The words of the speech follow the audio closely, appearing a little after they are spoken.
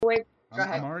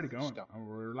I'm already going.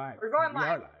 We're live. We're going We live.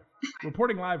 are live.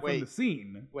 Reporting live from the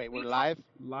scene. Wait, we're live?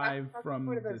 Live from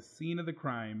the scene of the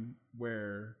crime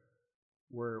where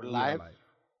we're live? live.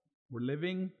 We're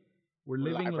living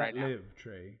live right now. live,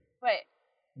 Trey. Wait,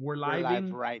 We're We're live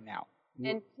live right now.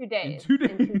 in 2 days. In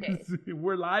 2 days.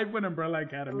 We're live when Umbrella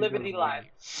Academy Liberty goes Live.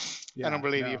 Yeah, I don't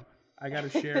believe you. I got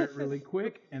to share it really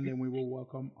quick, and then we will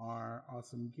welcome our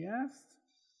awesome guest.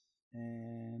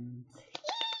 And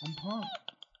I'm pumped.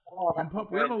 I'm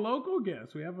pumped. We have a local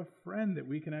guest. We have a friend that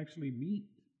we can actually meet.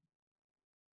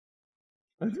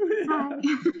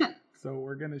 So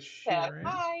we're going to share it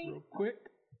real quick,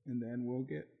 and then we'll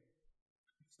get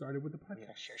started with the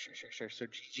podcast. Yeah, sure. So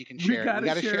Gigi can share it. We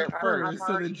gotta share it first.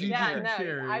 so that Gigi can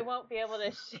share it. I won't be able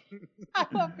to. I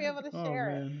won't be able to share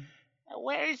it. Man.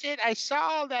 Where is it? I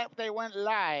saw that they went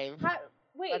live.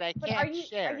 Wait, But I are can't you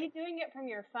share you doing it from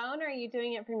your phone or are you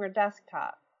doing it from your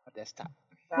desktop? A desktop.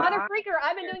 Mother freaker,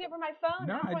 I've been doing it from my phone.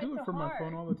 No, That's why I do it's it so from my hard.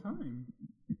 phone all the time.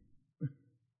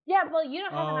 Yeah, well, you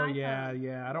don't have an Oh iPhone.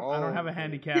 yeah. I don't have a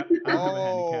handicap. I don't have a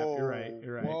handicap.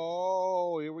 You're right.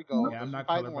 Whoa, here we go. Yeah, I'm not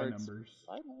Fighting colored by words. numbers.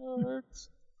 Fighting words.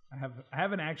 I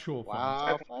have an actual phone.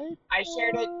 Wow. Fighting I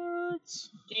shared it.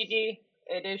 words. Gigi,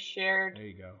 it is shared. There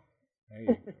you go.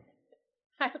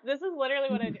 This is literally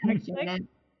what I do.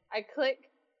 I click,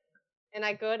 and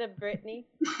I go to Brittany.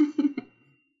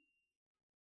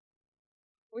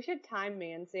 We should time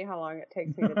me and see how long it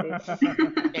takes me to do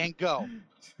that. And go.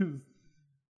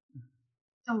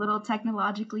 A little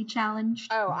technologically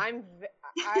challenged. Oh, I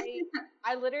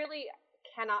literally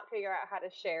cannot figure out how to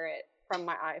share it from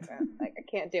my iPhone. Like, I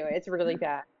can't do it. It's really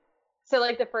bad. So,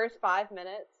 like, the first 5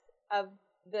 minutes of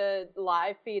the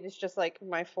live feed is just, like,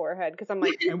 my forehead, because I'm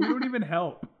like... And we don't even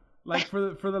help. Like, for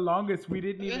the longest, we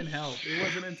didn't even help. It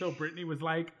wasn't until Brittany was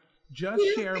like, just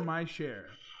share my share.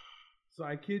 So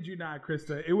I kid you not,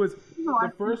 Krista. It was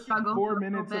the first 4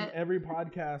 minutes of every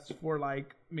podcast for,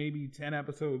 like, maybe 10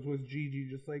 episodes was Gigi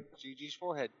just, like... Gigi's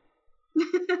forehead.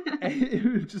 And it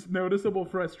was just noticeable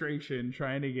frustration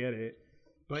trying to get it.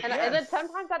 But and then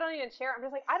sometimes I don't even share it. I'm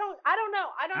just like, I don't know.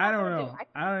 I don't know.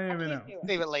 I don't even know.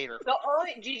 Save it later. The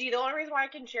only reason why I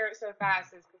can share it so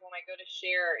fast is because when I go to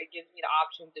share, it gives me the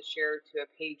option to share to a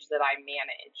page that I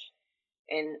manage.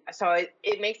 And so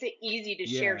it makes it easy to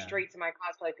share straight to my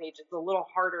cosplay page. It's a little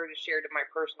harder to share to my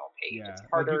personal page. Yeah, it's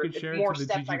harder. Like you could share it's more it to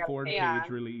the steps Gigi I Ford gotta page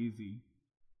really easy.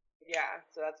 Yeah,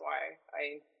 so that's why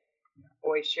I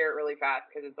always share it really fast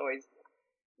because it's always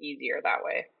easier that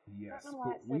way. Yes,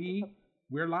 but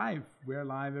we're live. We're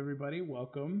live, everybody.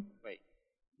 Welcome. Wait.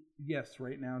 Yes,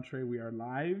 right now, Trey, we are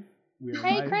live. We are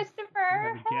Hey, live. Christopher. We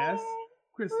have a guest,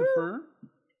 Christopher.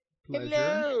 Pleasure.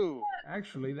 Hello.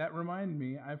 Actually, that reminded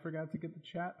me, I forgot to get the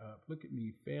chat up. Look at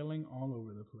me failing all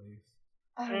over the place.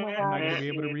 Oh my I'm not god. going to be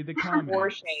able to read the comments. For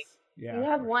shame. Yeah. You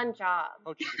have one job.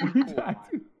 Oh, Gigi, cool.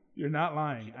 You're not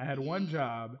lying. I had one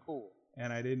job, Cool.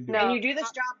 and I didn't do No. it. And you do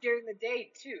this job during the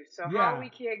day too. So Yeah. how we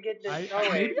can't get this Maybe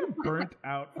going? I'm burnt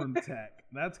out from tech.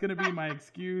 That's going to be my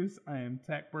excuse. I am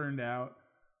tech burned out.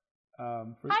 Hi,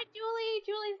 Julie.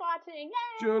 Julie's watching.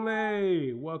 Yay!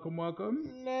 Julie, welcome.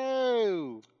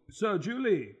 Hello. So,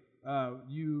 Julie,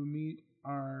 you meet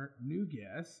our new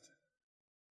guest.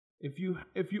 If you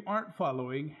aren't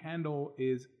following, handle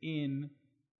is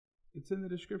it's in the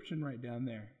description right down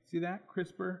there. See that?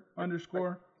 CRISPR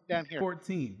 _ Down here.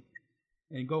 14.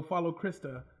 And go follow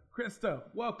Krista. Krista,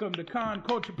 welcome to Con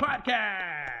Culture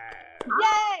Podcast.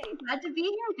 Yay! Glad to be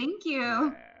here. Thank you.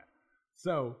 Yeah.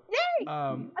 So, Yay!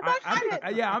 I'm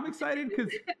excited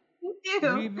because Thank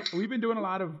you. we've been doing a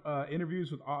lot of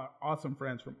interviews with awesome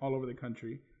friends from all over the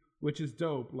country, which is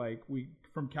dope. Like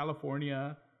from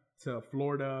California to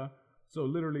Florida, so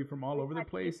literally from all over the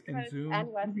place. And Zoom, And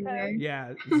West Coast.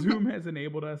 yeah, Zoom has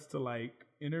enabled us to like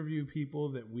interview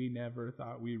people that we never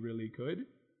thought we really could.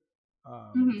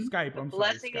 Skype, I'm sorry,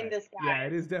 Blessing in Skype. disguise. Yeah,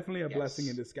 it is definitely a blessing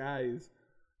in disguise.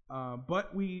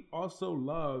 But we also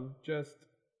love just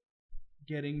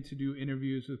getting to do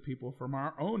interviews with people from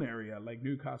our own area, like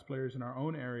new cosplayers in our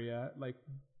own area. Like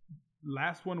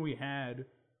last one we had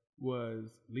was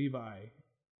Levi,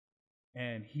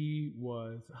 and he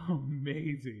was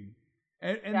amazing.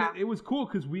 And it was cool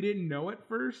because we didn't know at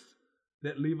first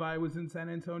that Levi was in San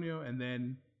Antonio, and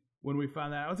then when we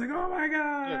found out, I was like, "Oh my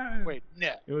god!" Wait,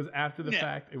 no. It was after the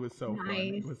fact. It was so fun.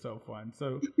 It was so fun.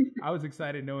 So I was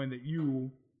excited knowing that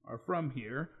you are from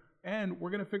here, and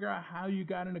we're gonna figure out how you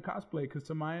got into cosplay. Because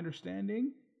to my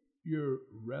understanding, you're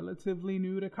relatively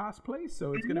new to cosplay,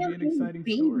 so it's gonna be an exciting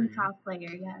story.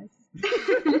 Cosplayer, yes.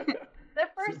 The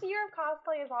first year of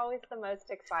cosplay is always the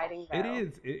most exciting, though. It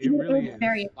is. It really is.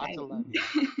 Very Lots of exciting.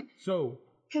 love. So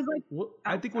Because like,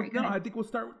 I think we'll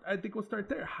start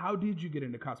there. How did you get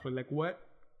into cosplay? Like, what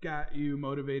got you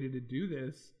motivated to do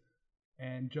this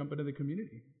and jump into the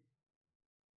community?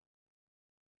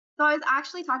 So I was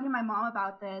actually talking to my mom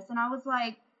about this, and I was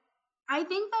like, I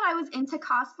think that I was into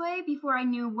cosplay before I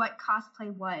knew what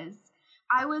cosplay was.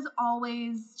 I was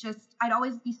always I'd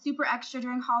always be super extra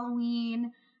during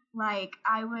Halloween. Like,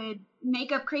 I would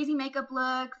make up crazy makeup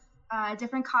looks,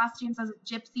 different costumes. I was a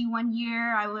gypsy one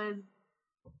year. I was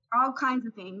all kinds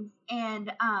of things.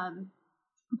 And,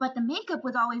 but the makeup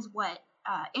was always what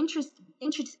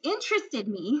interested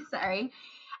me. Sorry.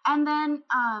 And then,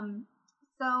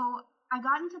 so I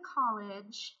got into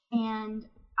college, and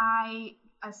I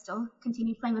still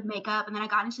continued playing with makeup, and then I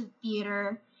got into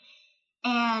theater,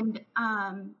 and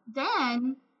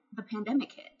then the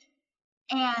pandemic hit,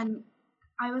 and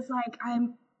I was like,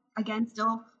 I'm again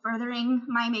still furthering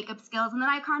my makeup skills, and then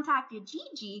I contacted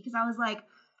Gigi because I was like,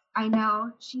 I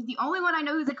know she's the only one I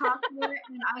know who's a cosplayer,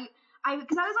 and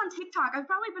because I was on TikTok. I've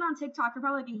probably been on TikTok for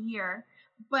probably like a year,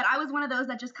 but I was one of those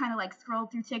that just kind of like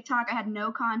scrolled through TikTok. I had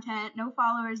no content, no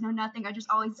followers, no nothing. I just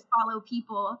always follow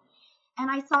people. And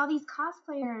I saw these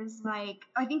cosplayers, like,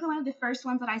 I think one of the first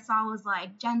ones that I saw was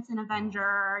like Jensen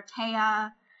Avenger,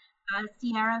 Taya,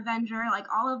 Sierra Avenger, like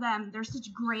all of them. They're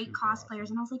such great cosplayers.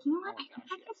 And I was like, you know what? I think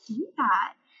I can do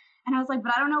that. And I was like,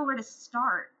 but I don't know where to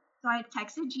start. So I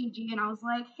texted Gigi and I was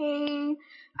like, hey,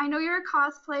 I know you're a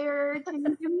cosplayer. Can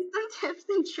you give me some tips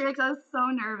and tricks? I was so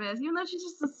nervous. Even though she's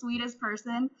just the sweetest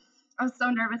person, I was so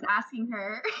nervous asking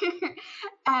her.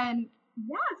 And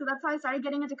yeah, so that's how I started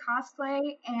getting into cosplay.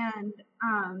 And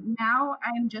now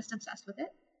I'm just obsessed with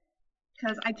it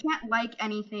because I can't like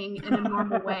anything in a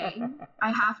normal way.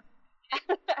 I have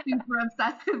to super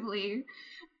obsessively.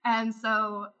 And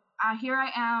so here I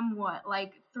am,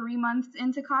 like 3 months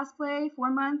into cosplay,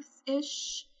 4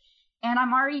 months-ish, and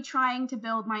I'm already trying to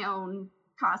build my own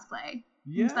cosplay.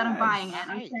 Yes. Instead of buying it.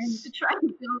 I'm trying to try to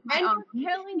build my own.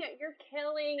 You're killing it. You're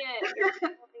killing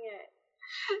it.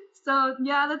 So,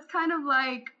 yeah, that's kind of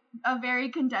like a very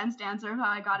condensed answer of how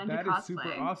I got into cosplay. That is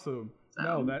super awesome. So.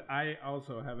 No, that I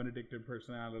also have an addictive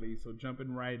personality, so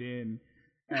jumping right in.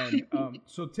 And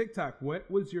so TikTok, what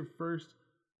was your first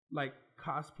like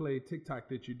cosplay TikTok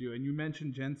that you do? And you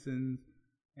mentioned Jensen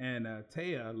and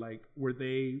Taya, like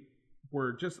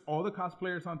were just all the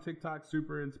cosplayers on TikTok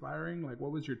super inspiring? Like,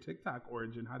 what was your TikTok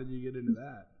origin? How did you get into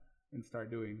that and start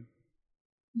doing?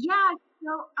 Yeah,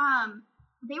 so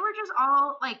they were just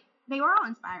all like, they were all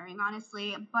inspiring,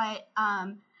 honestly, but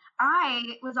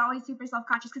I was always super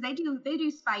self-conscious because they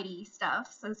do Spidey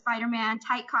stuff, so Spider-Man,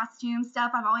 tight costume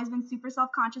stuff. I've always been super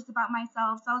self-conscious about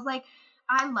myself, so I was like,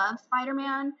 I love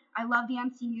Spider-Man, I love the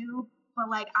MCU, but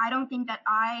like, I don't think that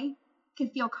I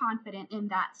could feel confident in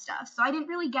that stuff. So I didn't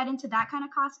really get into that kind of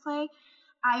cosplay.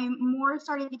 I more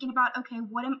started thinking about, okay,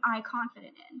 what am I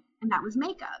confident in? And that was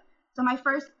makeup. So my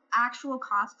first actual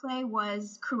cosplay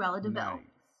was Cruella de Vil. Nice.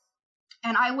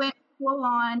 And I went full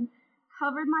on,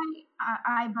 covered my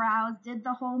eyebrows, did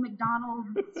the whole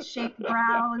McDonald's shaped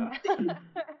brows. And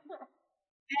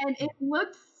it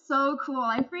looked so cool.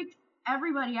 I freaked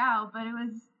everybody out, but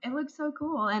it looked so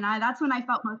cool. And that's when I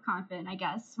felt most confident, I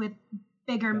guess, with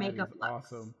bigger makeup looks.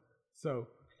 Awesome. So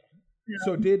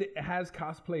has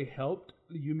cosplay helped?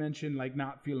 You mentioned like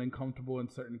not feeling comfortable in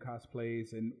certain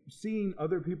cosplays and seeing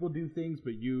other people do things,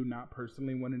 but you not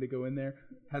personally wanting to go in there.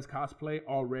 Has cosplay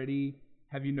already,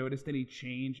 have you noticed any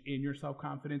change in your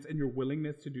self-confidence and your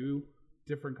willingness to do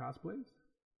different cosplays?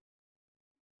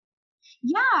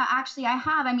 Yeah, actually I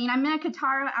have. I mean, I'm in a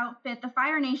Katara outfit, the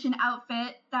Fire Nation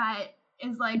outfit that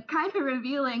is like kind of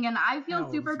revealing, and I feel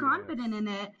super confident in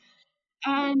it.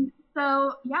 And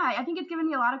so, yeah, I think it's given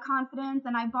me a lot of confidence,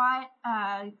 and I bought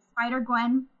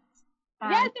Spider-Gwen.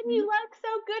 Yes, and you look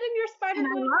so good in your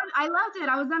Spider-Gwen. I loved it.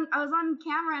 I was on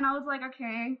camera, and I was like,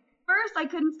 okay. First, I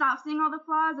couldn't stop seeing all the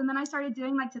flaws, and then I started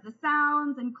doing like to the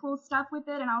sounds and cool stuff with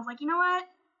it, and I was like, you know what?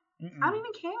 I don't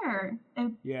even care.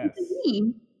 This is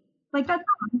me. Like that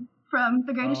song from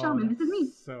The Greatest Showman. This is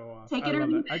me. So awesome. Take it or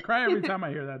leave it. I cry every time I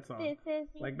hear that song. This is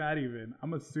me. Like not even.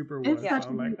 I'm a super It's one. such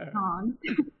a great song.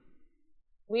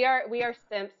 We are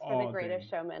simps for The Greatest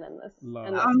Showman in this. Love.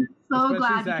 In this. I'm so especially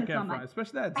glad Zac because Efron.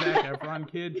 Especially that Zac Efron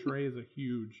kid. Trey is a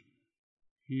huge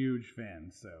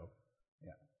fan. So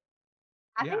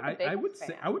I would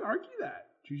say I would argue that.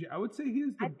 I would say he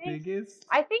is the biggest.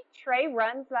 I think Trey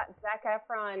runs that Zac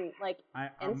Efron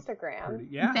Instagram.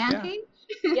 Fan page?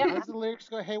 Yeah. As the lyrics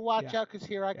go, hey, watch out, because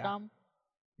here I come.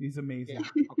 He's amazing.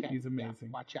 Yeah. Okay. He's amazing. Yeah.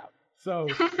 Watch out. So,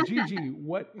 Gigi,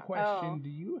 what question do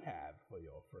you have for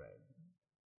your friend?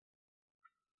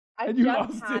 I And you just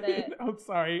lost had it. it. I'm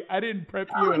sorry. I didn't prep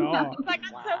Oh, you at no. all. I got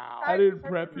so Wow. I excited didn't for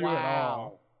prep you at Wow.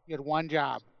 all. You had one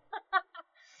job.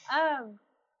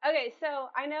 Okay, so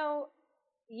I know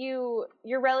you're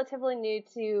relatively new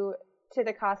to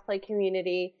the cosplay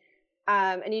community,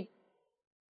 and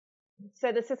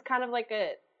so this is kind of like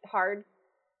a hard.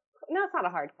 No, it's not a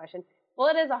hard question. Well,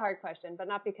 it is a hard question, but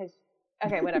not because.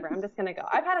 Okay, whatever. I'm just gonna go.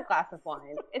 I've had a glass of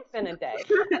wine. It's been a day.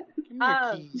 Give me your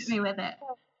Um, keys. Hit me with it.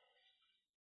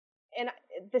 And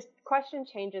this question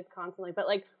changes constantly, but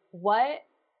like, what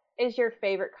is your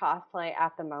favorite cosplay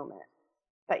at the moment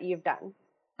that you've done?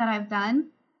 That I've done.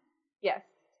 Yes.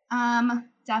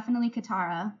 Definitely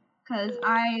Katara, because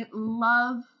I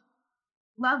love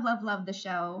the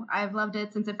show. I've loved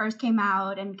it since it first came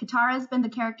out, and Katara has been the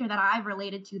character that I've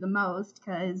related to the most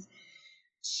because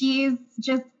she's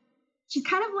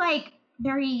kind of like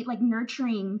very like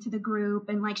nurturing to the group,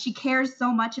 and like she cares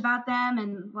so much about them,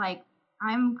 and like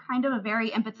I'm kind of a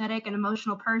very empathetic and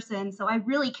emotional person, so I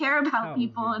really care about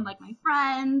people and like my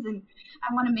friends, and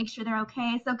I want to make sure they're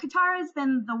okay. So Katara has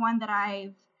been the one that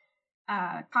I've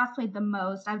cosplayed the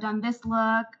most. I've done this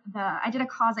look. I did a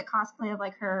closet cosplay of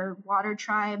like her water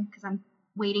tribe because I'm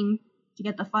waiting to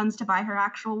get the funds to buy her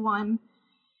actual one.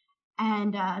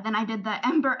 And then I did the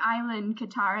Ember Island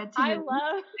Katara too. I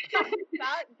love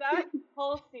that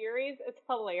whole series. It's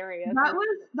hilarious. That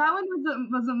one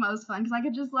was the most fun because I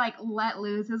could just like let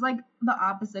loose. It was like the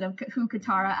opposite of who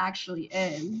Katara actually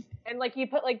is. And like you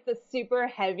put like the super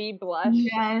heavy blush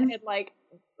Yes. and like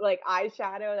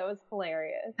eyeshadow. That was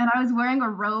hilarious. And I was wearing a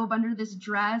robe under this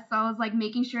dress, so I was like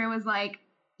making sure it was like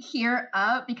here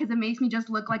up because it makes me just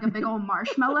look like a big old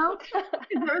marshmallow.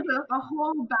 There was a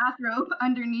whole bathrobe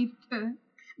underneath the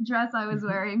dress I was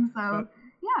wearing. So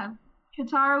yeah,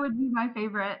 Katara would be my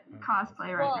favorite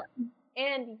cosplay right now.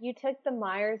 And you took the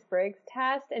Myers-Briggs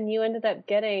test, and you ended up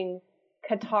getting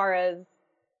Katara's.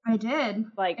 I did.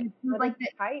 Like, it was like the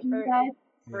type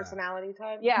Personality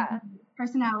type. Yeah.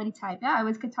 Personality type. Yeah, it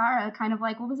was Katara. Kind of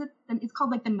like what was it? It's called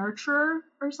like the Nurturer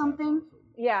or something.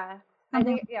 Yeah. I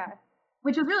think yeah.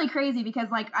 Which was really crazy because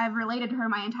like I've related to her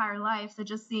my entire life, so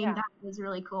just seeing that was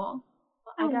really cool.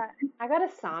 I got a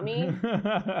Sami.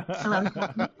 I love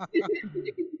her.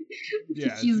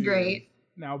 Yeah, she's great.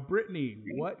 Now, Brittany,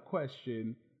 what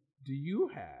question do you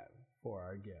have for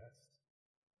our guest?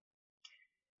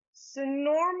 So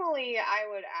normally I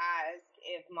would ask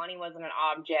if money wasn't an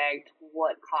object,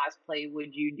 what cosplay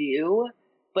would you do?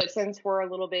 But since we're a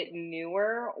little bit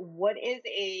newer, what is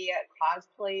a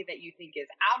cosplay that you think is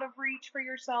out of reach for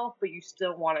yourself, but you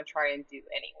still want to try and do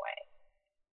anyway?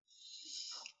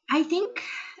 I think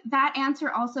that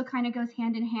answer also kind of goes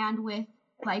hand in hand with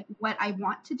like what I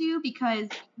want to do because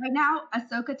right now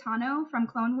Ahsoka Tano from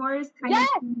Clone Wars kind of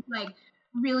seems like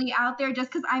really out there just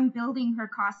because I'm building her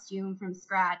costume from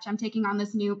scratch. I'm taking on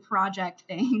this new project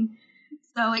thing.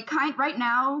 So it right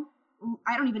now,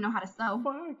 I don't even know how to sew.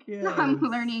 Fuck yeah. So I'm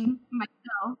learning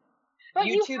myself. But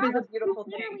YouTube is a beautiful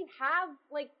you thing. literally have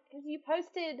like because you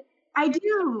posted. I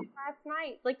do. Last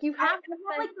night, like you I have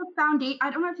have like the foundation. I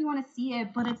don't know if you want to see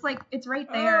it, but it's like it's right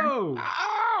there. Oh.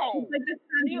 Ow! It's like the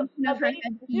foundation of her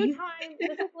headpiece.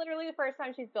 This is literally the first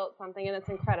time she's built something, and it's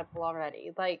incredible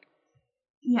already. Like,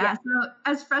 Yeah, so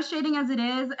as frustrating as it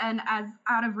is and as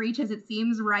out of reach as it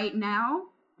seems right now,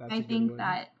 That's a I good think one.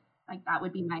 that like that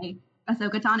would be my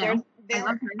Ahsoka Tano. I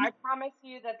love her. I promise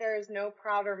you that there is no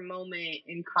prouder moment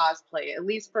in cosplay, at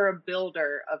least for a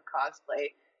builder of cosplay,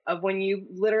 of when you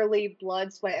literally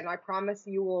blood, sweat, and I promise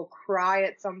you will cry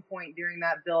at some point during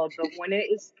that build, but when it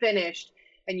is finished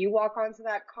and you walk onto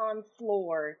that con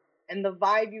floor and the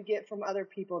vibe you get from other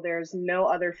people, there's no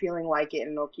other feeling like it,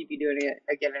 and they'll keep you doing it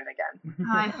again and again.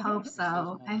 I hope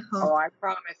so. I Oh, hope. I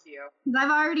promise you. 'Cause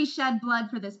I've already shed blood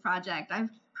for this project. I've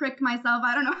pricked myself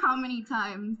I don't know how many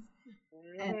times.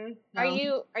 Mhm. are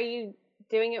you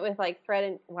doing it with like thread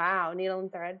and needle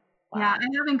and thread? Wow. Yeah, I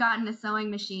haven't gotten a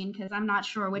sewing machine because I'm not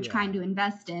sure which kind to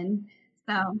invest in.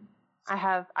 So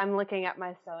I'm looking at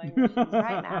my sewing machine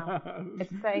right now.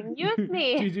 It's saying, use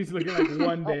me. Gigi's looking like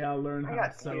one day I'll learn how to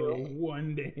got sew. you.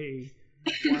 One day.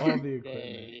 All the equipment.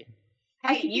 Day.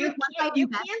 I Hey, think you once I can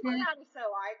invest learn in it- how to sew.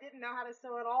 I didn't know how to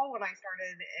sew at all when I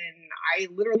started, and I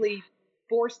literally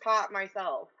force taught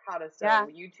myself how to sew. Yeah.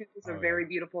 YouTube is Oh, a yeah. very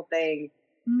beautiful thing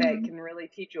that Mhm. can really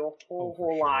teach you a whole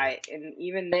for sure. lot. And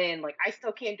even then, like, I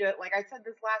still can't do it. Like I said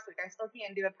this last week, I still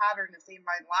can't do a pattern to save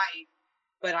my life.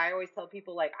 But I always tell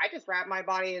people, like, I just wrap my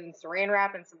body in saran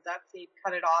wrap and some duct tape,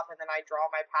 cut it off, and then I draw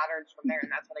my patterns from there,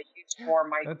 and that's what I use for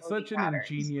my That's clothing such an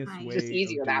patterns. ingenious It's way. just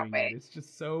easier of that doing way. It. It's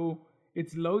just so.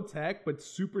 It's low tech, but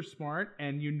super smart,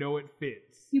 and you know it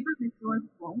fits. super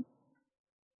resourceful.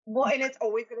 Well, and it's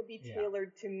always going to be Yeah.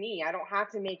 tailored to me. I don't have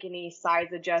to make any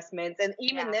size adjustments. And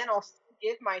even Yeah. then, I'll still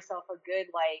give myself a good,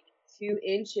 like, 2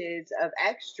 inches of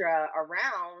extra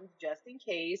around just in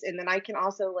case. And then I can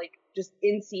also, like, just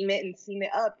inseam it and seam it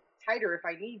up tighter if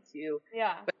I need to.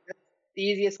 Yeah. But that's the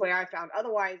easiest way I found.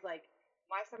 Otherwise, like,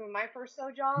 some of my first sew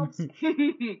jobs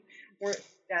were,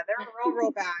 they're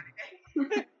real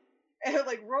bad.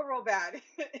 Like, real bad.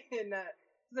 And,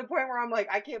 to the point where I'm like,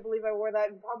 I can't believe I wore that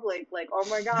in public. Like, oh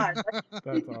my god.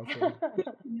 That's awesome.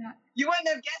 Yeah. You wouldn't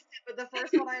have guessed it, but the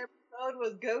first one I ever sewed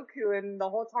was Goku, and the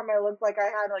whole time I looked like I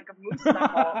had like a moose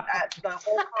knuckle at the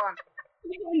whole con.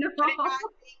 No. I did not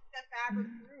think the fabric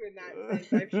through in that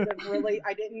sense. I should have really.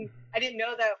 I didn't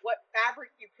know that what fabric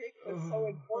you picked was so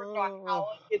important on how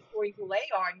it's going to lay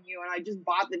on you, and I just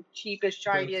bought the cheapest,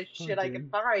 shiniest shit I could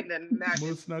find, and that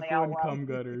Moose just lay knuckle out and well. cum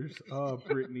gutters. Oh,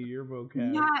 Brittany, your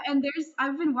vocab. Yeah, and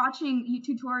I've been watching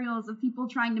tutorials of people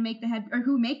trying to make the head, or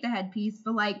who make the headpiece,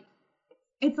 but like,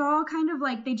 it's all kind of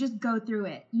like they just go through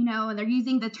it, you know, and they're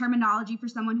using the terminology for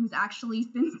someone who's actually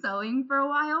been sewing for a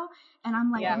while. And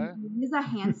I'm like, Yeah. what is a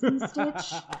Hansen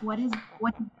stitch? What is that?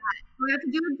 We have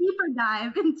to do a deeper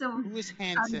dive into Who is how to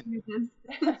Hanson?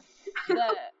 do this.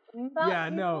 Yeah,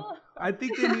 no. I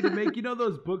think they need to make, you know,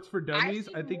 those books for dummies.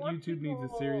 see I think more YouTube needs a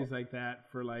people- series like that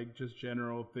for like just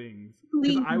general things.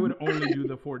 Because Please. I would only do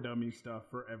the for dummy stuff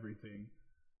for everything.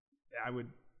 I would.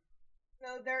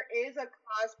 So there is a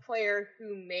cosplayer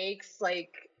who makes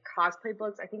like cosplay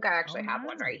books. I think I actually have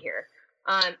one right here.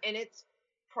 And it's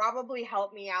probably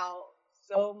helped me out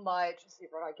so much. Let's see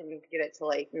if I can get it to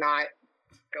like not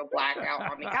go black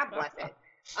out on me. God bless it.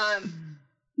 I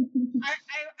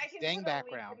can Dang put a link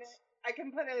backgrounds. in it. I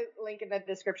can put a link in the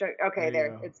description. Okay, There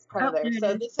you there. go. It's kind of Oh, there. there So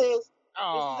it is. this is a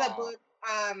Oh, book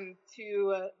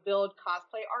to build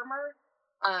cosplay armor.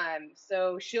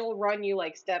 So she'll run you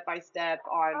like step by step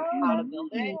on how to build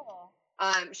it.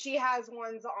 She has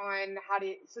ones on how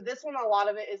to. So this one, a lot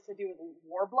of it is to do with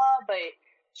Warbler, but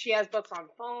she has books on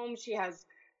foam. She has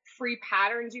free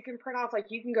patterns you can print off. Like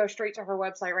you can go straight to her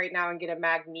website right now and get a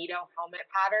Magneto helmet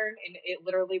pattern, and it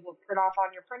literally will print off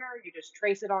on your printer. You just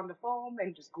trace it onto foam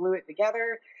and just glue it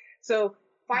together. So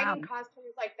finding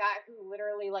cosplayers like that who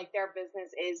literally like their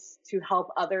business is to help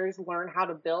others learn how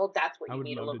to build. That's what I you would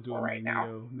need to love to look do for a right now.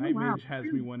 Magneto. Night wow. Mage has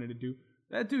me wanting to do.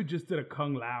 That dude just did a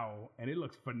Kung Lao, and it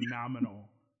looks phenomenal.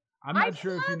 I'm I not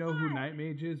sure if you saw know who that. Night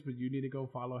Mage is, but you need to go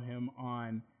follow him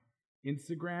on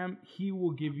Instagram. He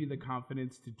will give you the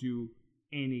confidence to do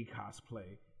any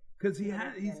cosplay because he's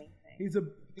a.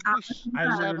 I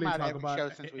have him literally on talk every about show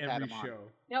it since at we've had every him on. show.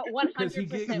 No, Because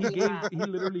 100% he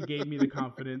literally gave me the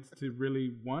confidence to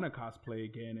really want to cosplay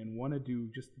again and want to do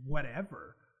just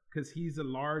whatever. Because he's a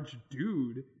large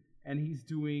dude and he's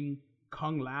doing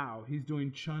Kung Lao, he's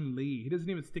doing Chun Li. He doesn't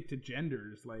even stick to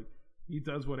genders. Like he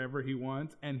does whatever he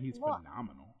wants, and he's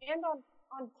phenomenal. And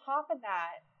on top of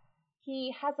that,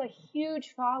 he has a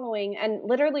huge following and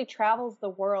literally travels the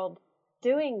world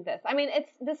doing this. I mean,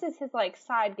 this is his like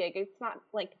side gig. It's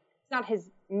not his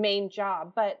main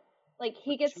job, but like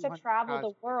he gets to 200 travel the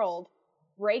cosplays. world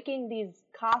breaking these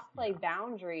cosplay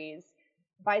boundaries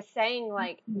by saying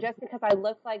like, just because I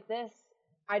look like this,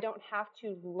 I don't have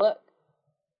to look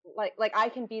like I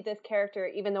can be this character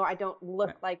even though I don't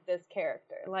look like this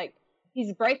character. Like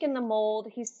he's breaking the mold.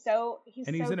 He's so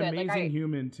And he's so an good. amazing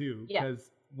human too. Yeah.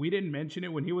 Because we didn't mention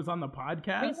it when he was on the We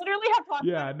podcast. literally have podcasts.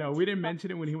 Yeah, no, we didn't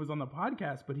mention it when he was on the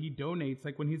podcast, but he donates.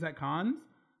 Like when he's at cons,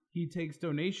 he takes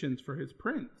donations for his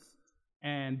prints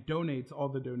and donates all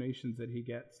the donations that he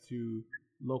gets to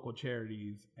local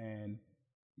charities. And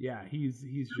yeah, he's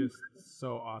just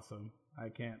so awesome.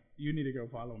 You need to go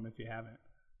follow him if you haven't.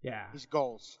 Yeah. He's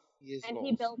goals. He is And goals.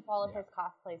 he builds all of his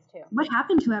cosplays too. What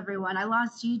happened to everyone? I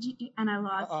lost Gigi and I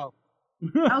lost. Uh-oh. Oh,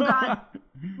 God.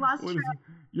 Lost What is- track.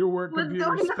 your work What's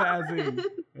computer's going on? spazzing.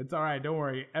 It's all right. Don't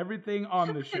worry. Everything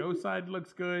on the show side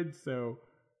looks good. So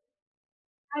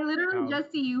I literally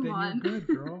just see you, then Juan. you're good,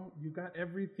 girl. You got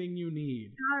everything you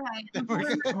need. All right.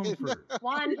 Comfort.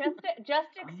 Juan, just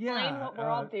explain Yeah, what we're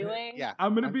all doing. Yeah.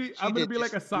 I'm gonna She be did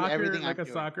like a just do everything I'm soccer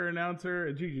doing. soccer announcer.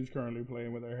 And Gigi's currently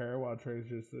playing with her hair while Trey's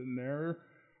just sitting there.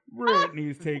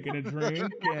 Brittany's taking a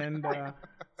drink, and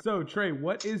so Trey,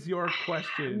 what is your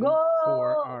question Go!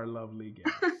 for our lovely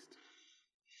guest?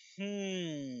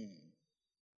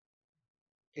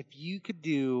 If you could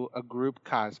do a group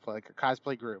cosplay, like a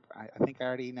cosplay group, I think I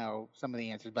already know some of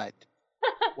the answers, but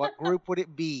what group would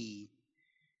it be?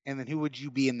 And then who would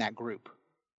you be in that group?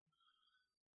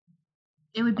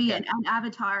 It would be Okay. an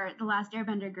Avatar, the Last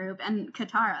Airbender group, and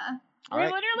Katara. All We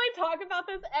right. literally talk about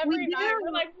this every night.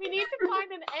 We're like, we need to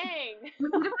find an Aang. We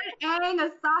need to find Aang, a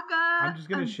Sokka, I'm just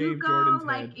gonna a shave Zuko. Jordan's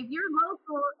Like, head. if you're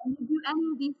local and you do any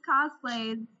of these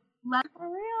cosplays, let For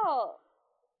real.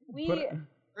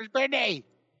 Where's Brittany?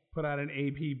 Put out an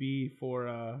APB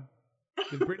for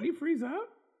did Brittany freeze up?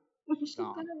 she's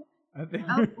No. gonna. I think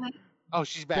Oh, wait. Oh,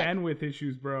 she's back. bandwidth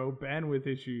issues, bro. Bandwidth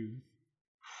issues.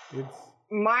 It's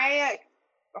My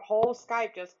whole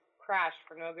Skype just crashed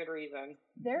for no good reason.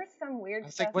 There's some weird I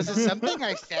was stuff. like, was it going something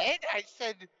I said? I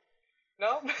said,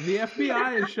 Nope. the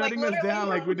FBI is shutting us down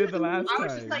like we did the last I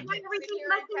was just like, time. Why are we sitting here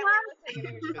messing intently listening,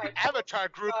 and it was just like, Avatar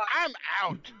group, I'm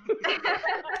out.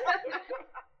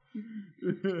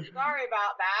 sorry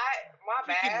about that. My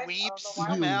bad. Freaking weebs. I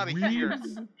don't know why- I'm outta here.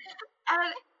 Weebs.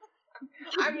 And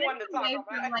I'm one to talk away about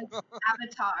from, it. like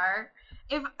Avatar.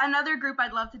 If another group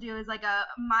I'd love to do is like a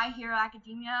My Hero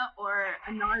Academia or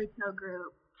a Naruto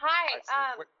group. Hi.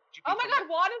 What did you Oh be my God,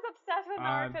 Juan is obsessed with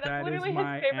Naruto. That's that is literally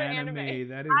my his favorite anime.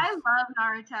 That is I love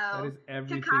Naruto. that is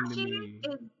everything to Kakashi me.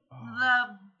 is Oh,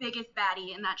 the biggest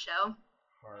baddie in that show.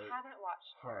 heart. I haven't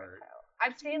watched Heart. Naruto.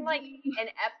 I've seen like an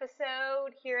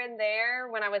episode here and there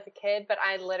when I was a kid, but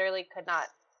I literally could not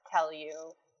tell you.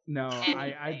 No,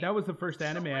 I that was the first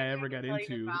anime I ever got Tell you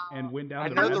into about- and went I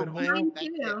down the know the rabbit hole. Mine That's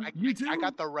too. it. You too? I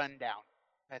got the rundown.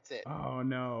 That's it. Oh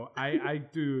no, I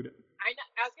dude,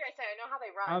 I was gonna say, I know how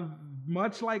they run.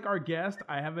 much like our guest,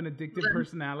 I have an addictive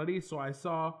personality. So I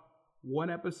saw one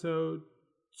episode,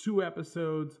 2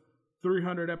 episodes,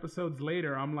 300 episodes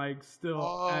later. I'm like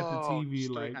still at the TV, it's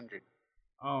like, 300.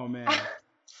 oh man.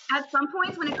 At some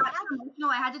points when it got too emotional,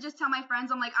 I had to just tell my friends,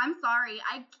 I'm like, I'm sorry.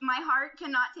 My heart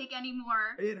cannot take any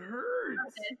more. It hurts.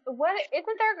 What?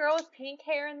 Isn't there a girl with pink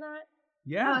hair in that? Oh,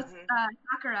 Yeah. it's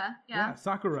Sakura. Yeah, Yeah.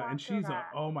 Sakura, and she's Sakura.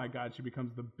 oh my god, she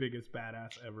becomes the biggest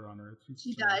badass ever on earth.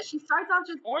 She so- does. She starts off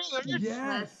just Spoilers.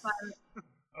 Yes. but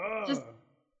Ugh.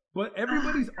 But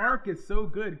everybody's arc is so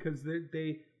good because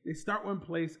they start one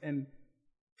place, and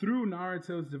through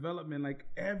Naruto's development, like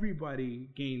everybody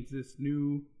gains this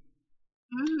new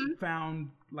mhm. found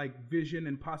like vision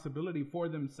and possibility for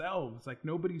themselves. Like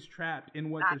nobody's trapped in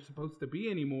what they're supposed to be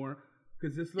anymore.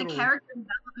 Because this The little character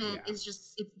development Yeah. is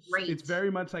just, it's great. it's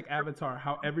very much like Avatar,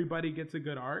 how everybody gets a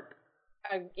good arc.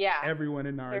 Yeah. Everyone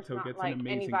in There's Naruto not gets like an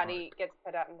amazing anybody gets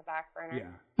put out in the back burner. arc.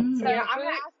 Yeah. Mhm. So- You know, I'm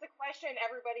gonna who- ask the question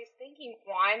everybody's thinking,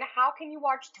 Juan. How can you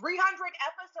watch 300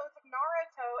 episodes of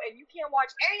Naruto and you can't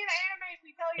watch any of the animes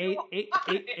we tell you? to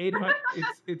watch? 800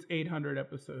 it's 800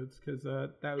 episodes because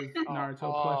that was Naruto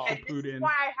plus And this Shippuden. is why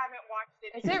I haven't watched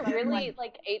it. Is it really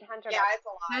like 800? Yeah, it's a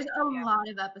lot. There's a lot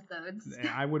of episodes. And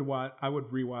I would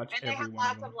rewatch And they every have one of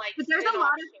lots them. of like. But there's a spin-off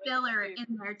lot of shows, filler too.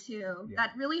 in there too Yeah.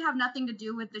 that really have nothing to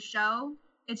do with the show.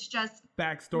 It's just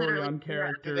Backstory literally, on yeah. Do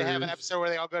characters. they have an episode where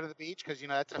they all go to the beach? Because,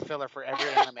 that's a filler for every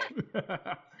anime.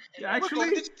 Yeah, We're going actually,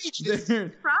 to the beach. This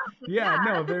there, probably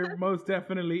no, there most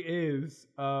definitely is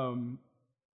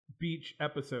beach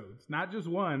episodes. Not just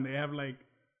one. They have like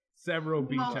several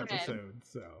beach Multiple. episodes.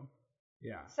 So,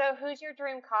 yeah. So who's your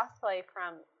dream cosplay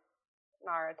from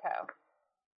Naruto?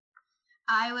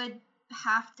 I would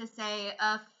have to say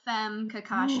a femme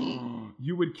Kakashi.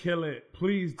 You would kill it.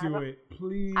 Please I do don't- it.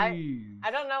 Please.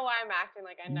 I don't know why I'm acting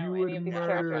like I know You any of would these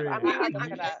murder characters. I'm it. gonna have to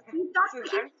look it up. He's got I'm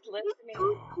he's just listening.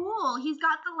 so cool. He's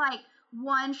got the like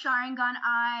one Sharingan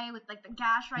eye with like the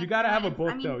gash right. You gotta through have a it.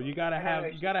 book I mean, though. You gotta have a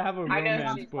I know who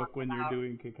romance she's book talking when you're about.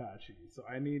 doing Kakashi. So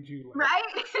I need you. Like,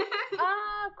 right?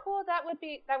 Cool. That would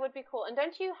be cool. And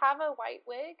don't you have a white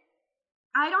wig?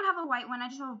 I don't have a white one. I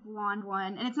just have a blonde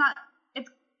one, and it's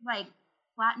like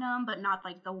platinum, but not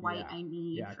like the white Yeah. I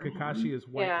need. Yeah, for him. Kakashi is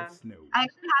white Yeah. as snow. I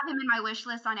actually have him in my wish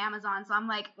list on Amazon, so I'm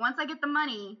like, once I get the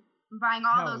money, I'm buying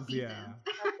all Hells those pieces. yeah.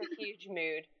 That's a huge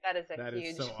mood. That is a That huge.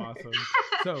 is so awesome.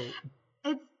 So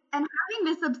It's and having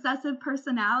this obsessive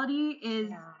personality is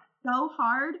Yeah. so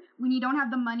hard when you don't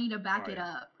have the money to back Oh, it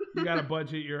yeah. up. you gotta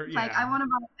budget your. It's Yeah. like I want to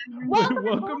buy every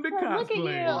Welcome to Look at cosplay.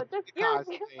 you. Welcome Just, to you're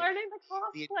cosplay. learning the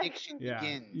The cosplay. addiction Yeah,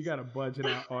 begins. you gotta budget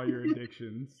out all your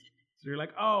addictions. So you're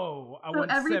like, oh, I So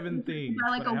want every 7 week you things, buy,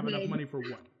 like, but I a have enough wig. money for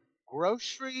one.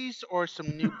 Groceries or some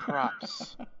new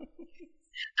props?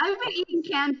 I've been eating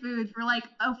canned food for like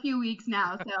a few weeks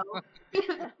now, so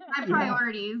my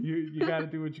priorities. You gotta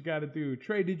do what you gotta do.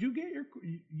 Trey, did you get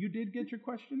you did get your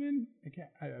question in?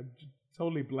 I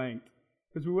totally blanked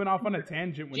because we went off on a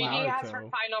tangent with Gigi has her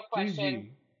Naruto. final question.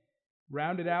 Gigi,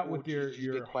 round it out with Oh, your Gigi's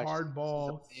good question.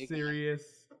 hardball, This is a big-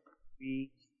 serious,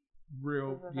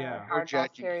 real, This is a very yeah. We're hardball,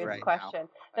 judging serious right now. question.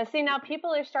 But see, now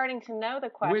people are starting to know the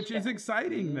question. Which is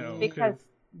exciting though, Because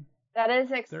that is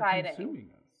they're exciting. consuming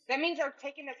us. That means they're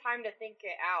taking the time to think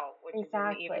it out, which is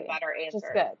an even Exactly. better Which is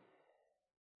answer. good.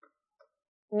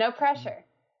 No pressure.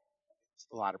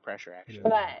 It's a lot of pressure, actually. is.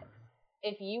 But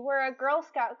if you were a Girl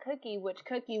Scout cookie, which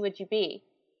cookie would you be?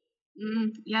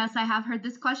 Yes, I have heard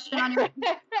this question on your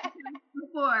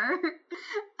before.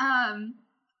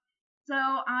 So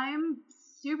I'm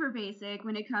super basic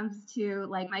when it comes to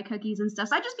like my cookies and stuff.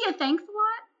 So I'd just be a Thanks a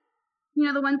lot. You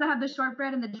know, the ones that have the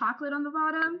shortbread and the chocolate on the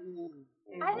bottom.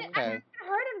 I haven't heard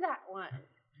of that one.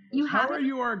 You How haven't? are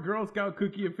you our Girl Scout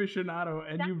cookie aficionado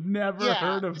and you've never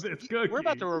heard of this cookie? We're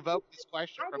about to revoke this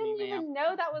question I from you, didn't ma'am. even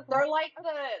know that was. They're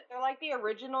like the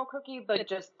original cookie, but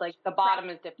just like the bottom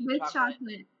is dipped in With chocolate.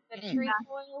 chocolate. The Mm.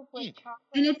 trefoils with chocolate.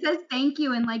 And it says thank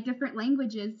you in like different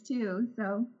languages too.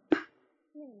 So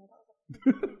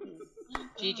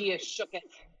Gigi is shooketh.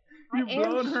 You've I am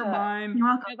blown her shook. mind you're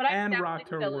welcome. No, but I'm and definitely rocked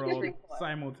her still a world trefoil.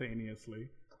 simultaneously.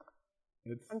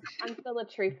 I'm still a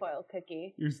trefoil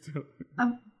cookie. You're still.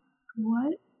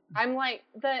 What? I'm like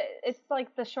it's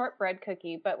like the shortbread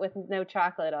cookie, but with no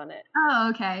chocolate on it. Oh,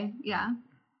 okay. Yeah.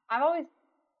 I'm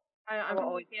I've from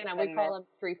always Louisiana. been We call them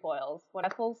trefoils. What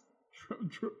apples?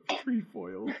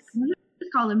 Trefoils.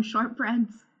 Just call them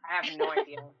shortbreads. I have no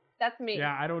idea. That's me.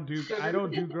 Yeah, I don't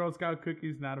do Girl Scout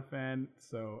cookies. Not a fan,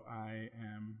 so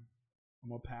I'm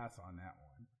gonna pass on that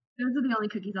one. Those are the only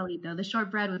cookies I'll eat though. The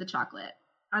shortbread with the chocolate.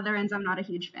 Other ends I'm not a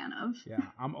huge fan of. Yeah,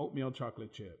 I'm oatmeal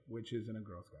chocolate chip, which isn't a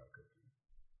Girl Scout cookie.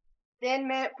 Thin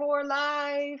Mint for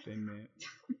life. Thin Mint,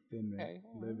 Okay.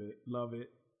 live it, love it.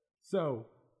 So,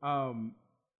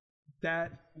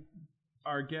 that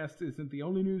our guest isn't the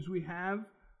only news we have.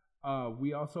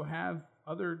 We also have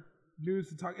other news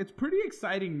to talk. It's pretty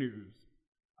exciting news,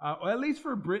 or at least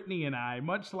for Brittany and I.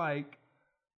 Much like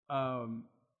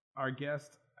our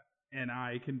guest and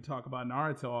I can talk about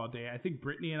Naruto all day, I think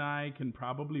Brittany and I can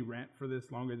probably rant for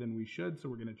this longer than we should. So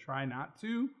we're gonna try not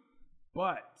to.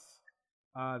 But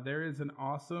there is an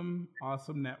awesome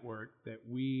network that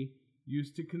we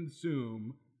used to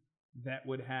consume that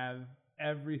would have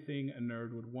everything a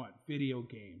nerd would want. Video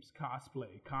games,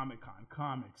 cosplay, Comic-Con,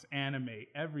 comics, anime,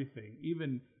 everything.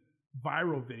 Even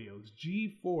viral videos.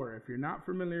 G4. If you're not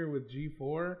familiar with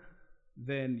G4,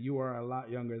 then you are a lot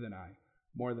younger than I,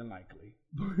 more than likely.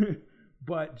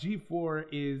 But G4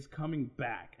 is coming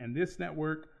back. And this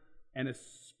network, and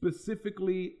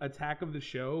specifically Attack of the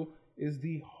Show, is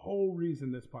the whole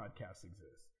reason this podcast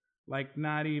exists. Like,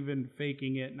 not even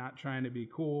faking it, not trying to be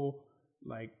cool,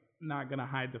 like, not gonna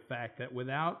hide the fact that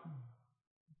without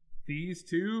these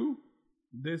two,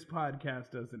 this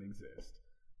podcast doesn't exist.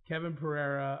 Kevin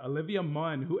Pereira, Olivia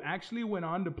Munn, who actually went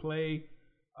on to play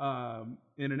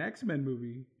in an X-Men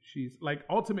movie. She's like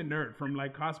ultimate nerd, from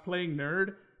like cosplaying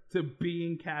nerd to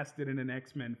being casted in an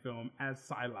X-Men film as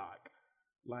Psylocke.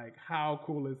 Like, how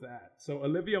cool is that? So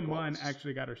Olivia Munn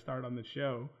actually got her start on the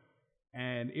show,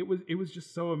 and it was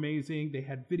just so amazing. They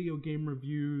had video game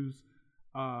reviews.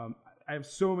 I have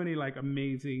so many like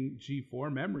amazing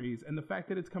G4 memories, and the fact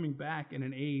that it's coming back in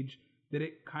an age that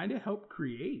it kind of helped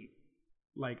create,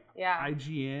 like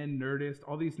IGN, Nerdist,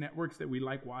 all these networks that we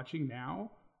like watching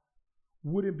now,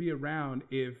 wouldn't be around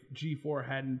if G4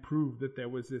 hadn't proved that there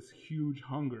was this huge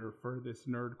hunger for this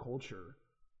nerd culture.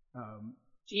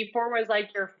 G4 was like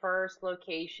your first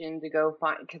location to go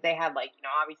find, because they had like, you know,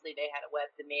 obviously they had a web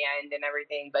demand and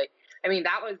everything, but I mean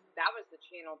that was the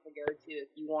channel to go to if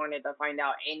you wanted to find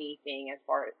out anything as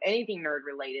far as anything nerd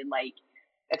related, like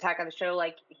Attack of the Show.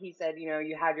 Like he said, you know,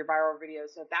 you had your viral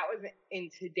videos. So if that was in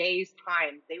today's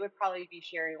times, they would probably be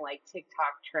sharing like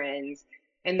TikTok trends,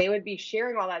 and they would be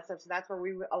sharing all that stuff. So that's where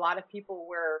a lot of people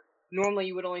were. Normally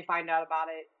you would only find out about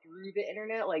it through the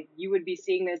internet. Like you would be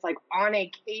seeing this like on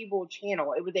a cable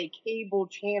channel. It was a cable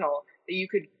channel that you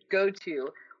could go to.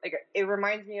 Like it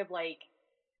reminds me of like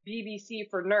BBC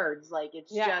for nerds. Like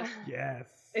it's just yes.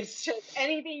 It's just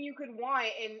anything you could want,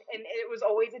 and it was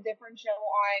always a different show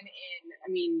on. And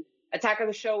I mean, Attack of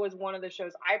the Show was one of the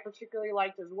shows I particularly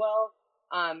liked as well.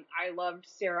 I loved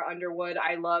Sarah Underwood.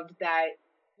 I loved that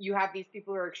you have these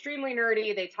people who are extremely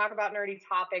nerdy. They talk about nerdy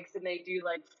topics, and they do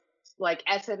like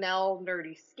SNL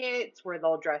nerdy skits where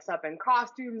they'll dress up in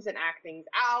costumes and act things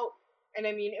out. And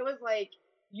I mean, it was like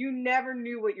you never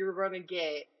knew what you were going to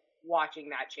get watching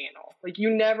that channel. Like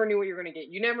you never knew what you were going to get.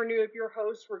 You never knew if your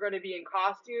hosts were going to be in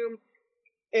costume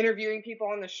interviewing people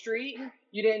on the street.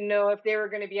 You didn't know if they were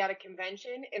going to be at a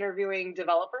convention interviewing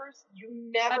developers. You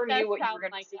never knew what you were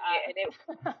going to see.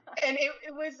 And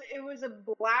it was a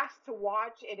blast to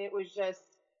watch, and it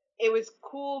was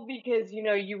cool because, you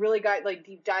know, you really got like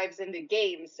deep dives into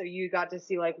games. So you got to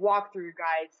see like walkthrough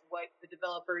guides, what the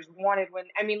developers wanted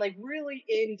like really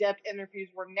in-depth interviews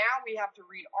where now we have to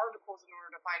read articles in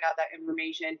order to find out that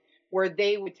information, where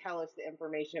they would tell us the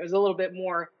information. It was a little bit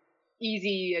more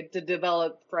easy to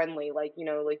develop, friendly, like, you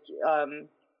know, like,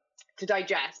 to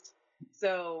digest.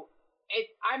 So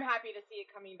I'm happy to see it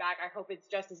coming back. I hope it's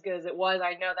just as good as it was.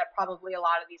 I know that probably a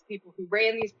lot of these people who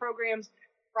ran these programs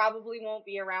probably won't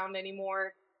be around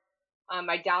anymore.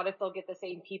 I doubt if they'll get the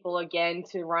same people again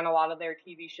to run a lot of their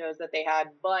TV shows that they had,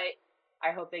 but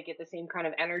I hope they get the same kind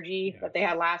of energy that they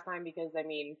had last time, because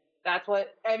that's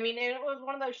what, and it was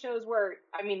one of those shows where,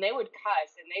 they would cuss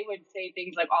and they would say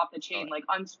things like off the chain, like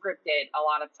unscripted a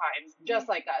lot of times, just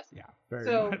like us. Yeah,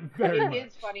 very much.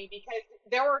 It's funny because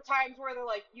there were times where they're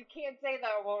like, you can't say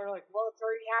that. Well, we're like, well, it's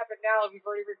already happened now. We've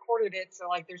already recorded it. So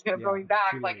like, there's no going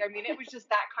back. Like, it was just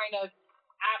that kind of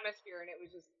atmosphere, and it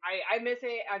was just, I miss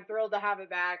it. I'm thrilled to have it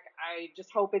back. I just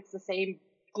hope it's the same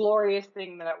glorious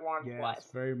thing that it once was.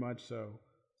 Yes, very much so.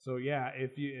 So yeah,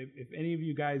 if any of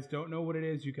you guys don't know what it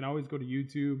is, you can always go to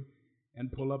YouTube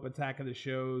and pull up Attack of the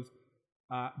Shows.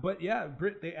 But yeah,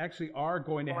 Britt, they actually are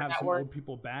going to have some old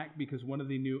people back, because one of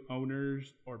the new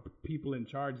owners or people in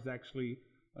charge is actually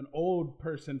an old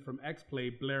person from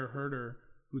X-Play, Blair Herter,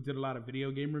 who did a lot of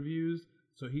video game reviews.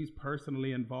 So he's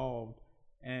personally involved,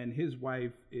 and his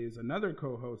wife is another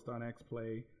co-host on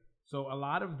X-Play. So a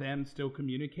lot of them still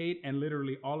communicate, and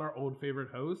literally all our old favorite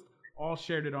hosts all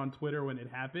shared it on Twitter when it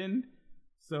happened.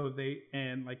 So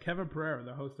like Kevin Pereira,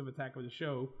 the host of Attack of the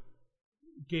Show,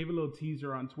 gave a little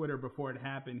teaser on Twitter before it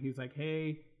happened. He's like,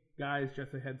 hey guys,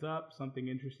 just a heads up, something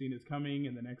interesting is coming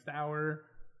in the next hour,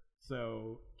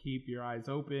 so keep your eyes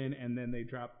open. And then they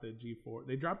dropped the G4.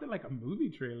 They dropped it like a movie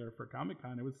trailer for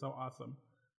Comic-Con. It was so awesome.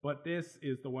 But this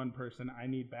is the one person I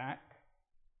need back.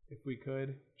 If we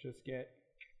could just get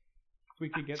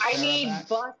Sarah I need back.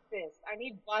 Bustus. I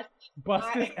need Bustus.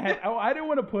 Bustus. I didn't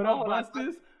want to put up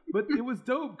Bustus, but it was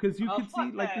dope because you could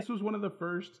see, like, this was one of the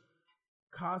first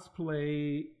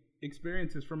cosplay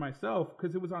experiences for myself,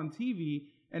 because it was on TV.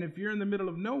 And if you're in the middle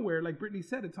of nowhere, like Brittany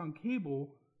said, it's on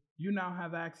cable, you now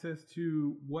have access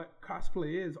to what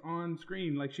cosplay is on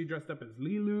screen. Like, she dressed up as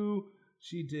Lilu,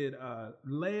 she did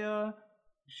Leia,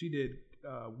 she did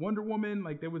Wonder Woman.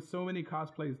 Like, there was so many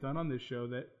cosplays done on this show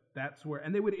that's where,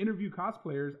 and they would interview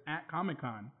cosplayers at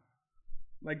Comic-Con.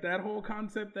 Like, that whole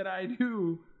concept that I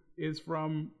do is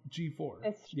from G4.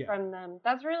 It's from them.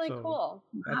 That's really cool.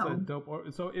 That's a dope.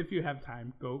 So if you have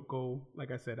time, go.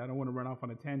 Like I said, I don't want to run off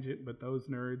on a tangent, but those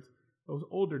nerds, those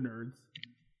older nerds,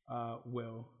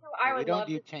 will. We don't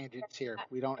do tangents here.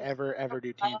 We don't ever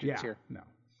do tangents here. No.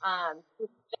 To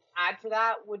add to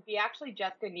that would be actually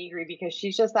Jessica Negri, because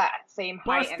she's just that same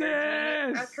high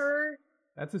energy as her.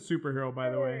 That's a superhero, by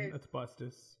the way. That's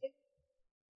Bustus.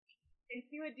 And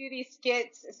she would do these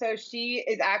skits. So she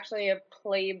is actually a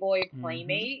Playboy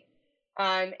Playmate.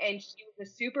 And she was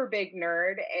a super big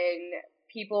nerd, and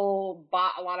people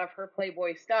bought a lot of her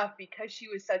Playboy stuff because she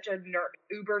was such a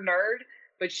uber nerd,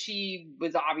 but she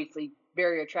was obviously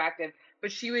very attractive.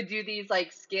 But she would do these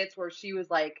like skits where she was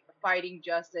like fighting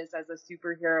justice as a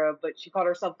superhero, but she called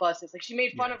herself Bustus. Like, she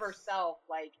made fun of herself.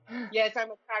 Like, yes,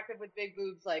 I'm attractive with big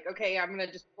boobs. Like, okay, I'm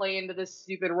gonna just play into this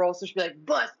stupid role. So she'd be like,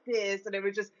 Bustus, and it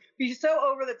would just be so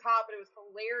over the top, but it was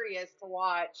hilarious to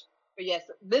watch. But yes,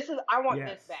 I want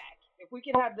this back. If we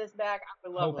can have this back, I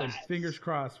would love that. Fingers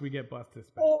crossed we get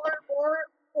Bustus back.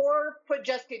 Or put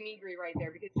Jessica Negri right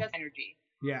there, because just energy.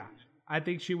 Yeah, I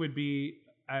think she would be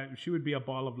a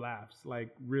ball of laughs.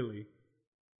 Like, really.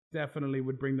 Definitely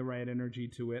would bring the right energy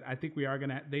to it. I think we are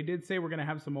they did say we're gonna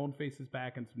have some old faces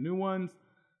back and some new ones.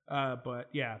 But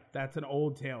yeah, that's an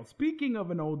old tale. Speaking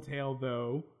of an old tale,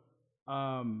 though,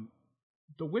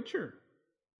 The Witcher.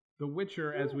 The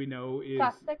Witcher, as we know, is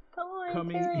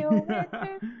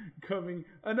coming.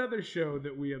 Another show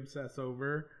that we obsess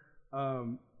over.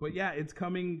 But yeah, it's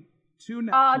coming to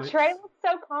Netflix. Oh, Trey looks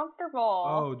so comfortable.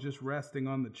 Oh, just resting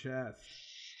on the chest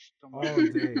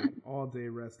all day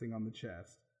resting on the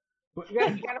chest. But you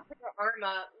gotta put your arm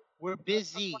up. We're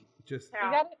busy. Just you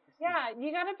gotta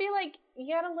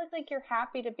look like you're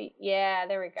happy to be. Yeah,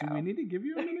 there we go. Do we need to give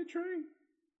you a minute, Trey?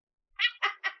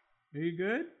 Are you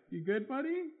good? You good,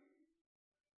 buddy?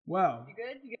 Well. You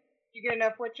good? You get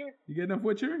enough Witcher? You get enough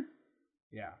Witcher?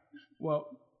 Yeah.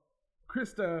 Well,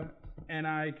 Krista and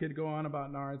I could go on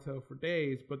about Naruto for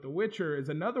days, but The Witcher is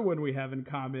another one we have in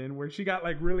common, where she got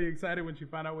like really excited when she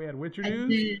found out we had Witcher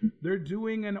news. They're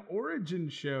doing an origin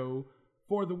show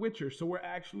for The Witcher, so we're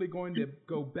actually going to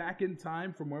go back in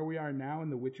time from where we are now in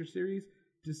the Witcher series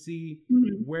to see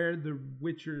where the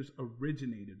Witchers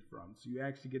originated from. So you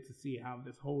actually get to see how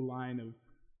this whole line of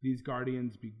these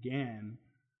Guardians began.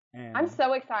 And I'm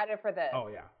so excited for this. Oh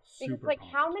yeah, super because like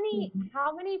pumped.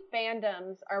 how many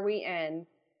fandoms are we in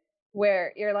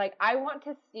where you're like, I want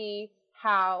to see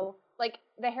how, like,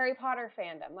 the Harry Potter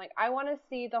fandom, like, I want to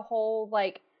see the whole,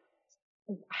 like,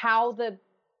 how the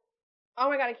Oh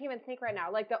my god, I can't even think right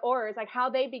now. Like the Aurors, like how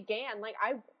they began. Like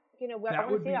I want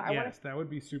to see that. Yes, that would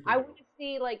be super. I dope. want to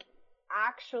see like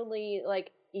actually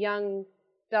like young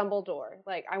Dumbledore.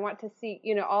 Like I want to see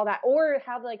all that, or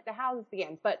how like the houses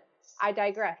began. But I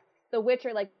digress. The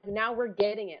Witcher, like now we're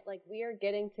getting it. Like we are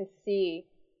getting to see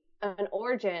an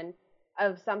origin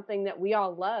of something that we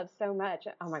all love so much.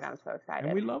 Oh my god, I'm so excited.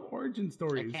 And we love origin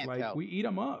stories. Like we eat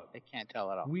them up. I can't tell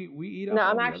at all. We eat up. No, all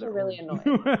I'm the actually other really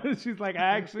origins. annoyed. She's like,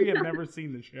 I actually have never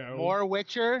seen the show. More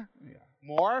Witcher? Yeah.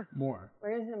 More?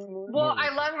 Where's the movie? Well, I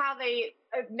love how they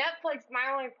Netflix.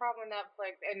 My only problem with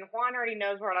Netflix, and Juan already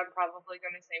knows what I'm probably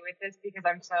going to say with this because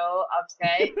I'm so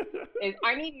upset, is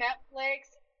I need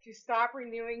Netflix to stop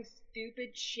renewing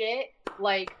stupid shit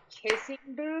like Kissing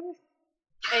Booth,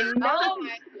 and not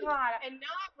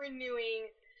renewing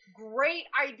great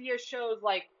idea shows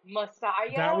like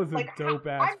Messiah. That was a like, dope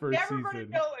ass first season. I'm never gonna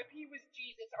know if he was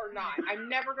Jesus or not. I'm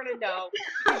never gonna know.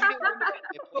 Because you didn't renew it.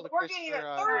 But we're getting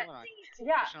a third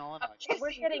season. We're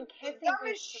getting Kissing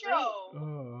Booth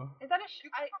show. Is that a show?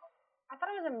 I thought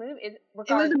it was a movie. It was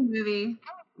a movie.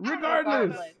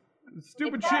 Regardless,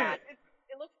 stupid shit.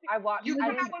 It looks. I watched. You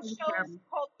have a show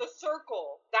called The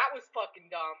Circle. That was fucking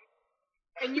dumb.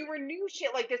 And you renew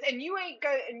shit like this, and you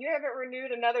haven't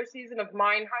renewed another season of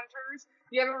Mindhunters.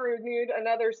 You haven't renewed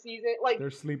another season. Like they're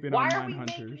sleeping why on are we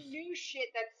Mindhunters. making new shit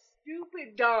that's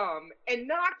stupid dumb and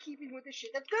not keeping with the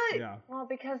shit that's good? Yeah. Well,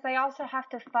 because they also have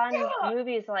to fund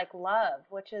movies like Love,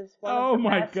 which is one Oh of the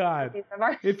my best god! movies of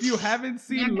our If you haven't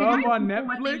seen Love on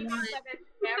Netflix,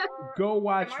 go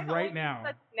watch right now.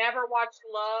 Never watched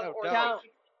Love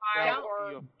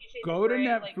or Go to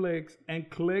Netflix and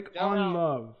click on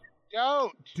Love.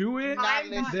 Don't do it.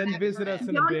 Then visit us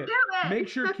in a bit. Make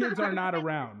sure kids are not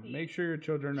around. Make sure your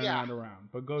children are not around.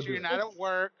 But go do it. You're not at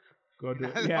work. Go do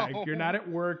it. Yeah, if you're not at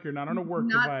work, you're not on a work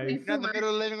device. You're in the middle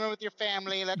of the living room with your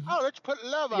family. Like, oh, let's put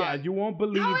Love on. Yeah, you won't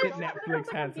believe that Netflix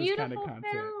has this kind of content.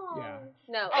 Film. Yeah.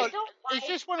 No. Is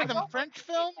this one of them French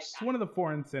films? It's one of the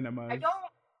foreign cinemas.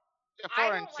 A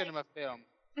foreign cinema film.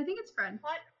 I think it's French.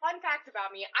 Fun fact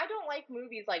about me: I don't like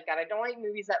movies like that. I don't like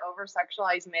movies that over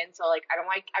sexualize men. So like,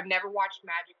 I've never watched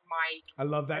Magic Mike. I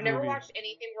love that movie. I've never watched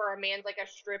anything where a man's like a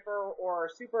stripper or a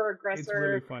super aggressor. It's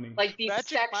really funny. Like these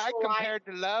Magic Mike compared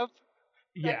to Love.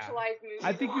 Yeah. Sexualized movies.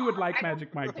 I think you would like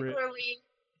Magic Mike, Britt.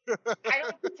 I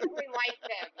don't particularly like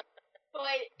them.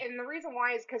 And the reason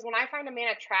why is because when I find a man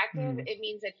attractive, it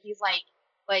means that he's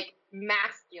like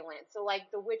masculine. So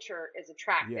like The Witcher is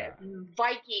attractive. Yeah.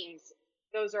 Vikings,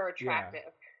 those are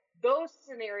attractive. Those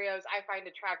scenarios I find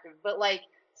attractive. But like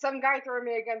some guy throwing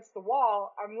me against the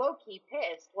wall, I'm low key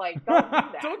pissed. Like don't do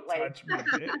that. Don't touch me,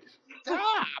 bitch.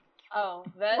 Stop. Oh,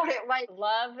 that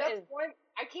Love is.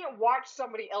 I can't watch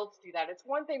somebody else do that. It's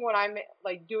one thing when I'm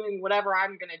like doing whatever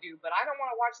I'm gonna do, but I don't want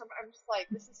to watch something. I'm just like,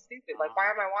 this is stupid. Like, why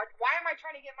am I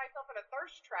trying to get myself in a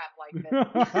thirst trap like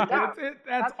this?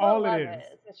 That's all it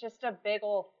is. It's just a big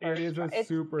old thirst It is a trap.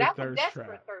 super That's thirst a desperate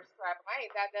trap. thirst trap. I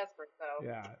ain't that desperate though.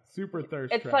 Yeah, super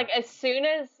thirst It's trap. like as soon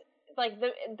as like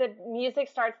the music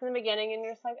starts in the beginning and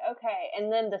you're just like, okay, and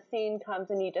then the scene comes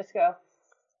and you just go,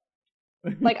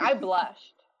 like I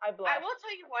blushed. I will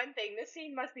tell you one thing. This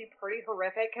scene must be pretty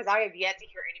horrific because I have yet to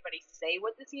hear anybody say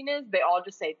what the scene is. They all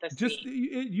just say the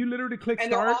scene. You literally click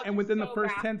start, and within the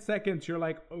first 10 seconds, you're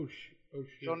like, oh shit.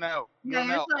 You'll know. Yeah, You'll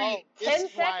know. like 10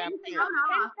 this is why I'm seconds. here.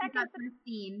 10 seconds.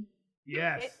 Scene.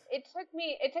 Yes. It took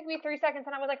me 3 seconds,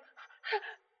 and I was like,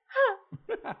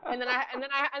 and then I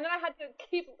had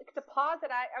to pause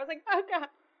it. I was like, oh god.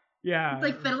 Yeah. It's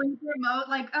like fiddling with the remote,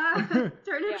 like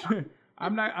turn it on.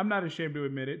 I'm not ashamed to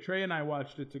admit it. Trey and I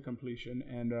watched it to completion,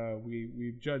 and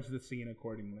we judged the scene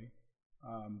accordingly.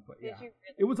 But yeah,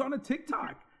 it was on a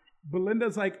TikTok.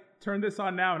 Belinda's like, turn this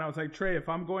on now, and I was like, Trey, if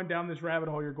I'm going down this rabbit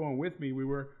hole, you're going with me. We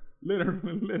were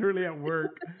literally at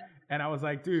work, and I was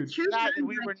like, dude,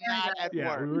 we were not at work.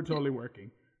 Yeah, we were totally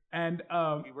working. And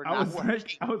we were not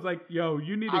I was like, yo,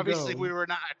 you need to go. Obviously, we were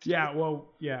not. Yeah,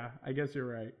 well, yeah, I guess you're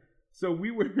right. So we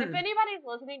were. If anybody's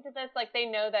listening to this, like they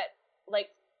know that like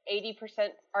 80%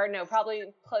 or no, probably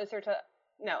closer to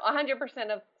 100%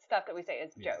 of stuff that we say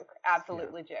is joke.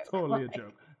 Absolutely joke. Totally a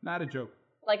joke. Not a joke.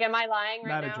 Like, am I lying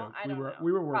right now? Not a joke. I don't know.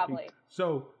 We were working. Probably.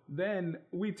 So then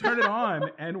we turn it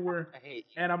on and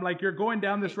and I'm like, you're going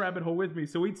down this rabbit hole with me.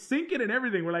 So we sync it and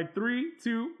everything. We're like 3,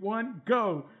 2, 1,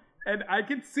 go. And I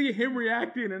can see him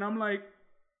reacting, and I'm like,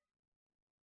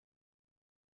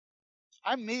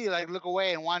 I immediately like look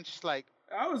away and Juan's just like,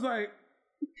 I was like,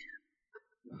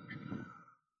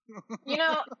 you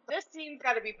know, this scene's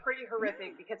got to be pretty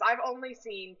horrific because I've only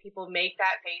seen people make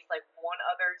that face like one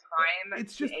other time.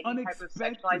 It's just any unexpected.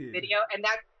 type of sexualized video, and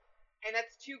and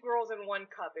that's 2 girls in 1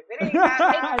 cup. If it ain't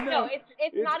that, I know. No,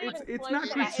 it's not even it's close not to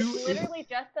that. gratuitous. It's literally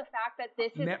just the fact that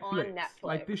this is Netflix. on Netflix.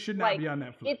 Like, this should not be on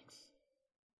Netflix.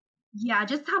 Yeah,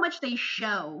 just how much they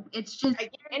show. It's just again,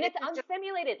 And it's just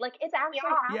unsimulated. Like, it's actually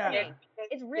happening.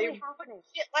 It's really happening.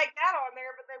 shit like that on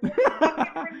there, but they won't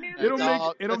fucking renew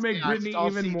It'll Let's make be honest, Brittany it's all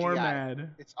even more CGI. mad.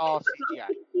 It's all CGI.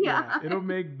 yeah. It'll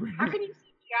make How Brittany. can you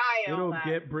CGI all It'll that?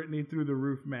 get Brittany through the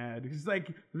roof mad. She's like,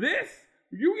 this?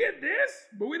 You get this,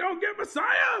 but we don't get Messiah?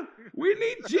 We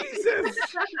need Jesus.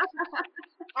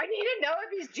 I need to know if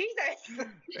he's Jesus.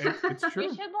 It's true. You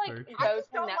should, like, Very true. I go just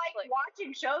to don't Netflix. like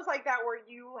watching shows like that where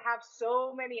you have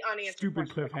so many unanswered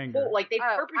Stupid questions. cliffhanger. Like, they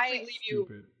Oh, purposely leave you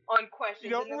Stupid. on questions. You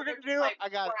know what and then we're they're gonna just do? like, I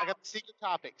got crap. the secret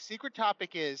topic. Secret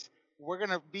topic is we're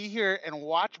gonna be here and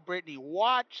watch Brittany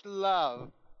watch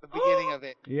Love, the beginning of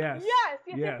it. Yes.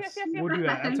 Yes. We'll do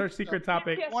that. That's our secret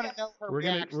topic. Yes. Want to know her We're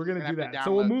reaction, gonna you're do gonna have that. to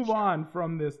So we'll download move the show. on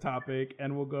from this topic,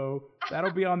 and we'll go.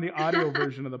 That'll be on the audio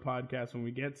version of the podcast when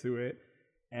we get to it.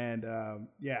 And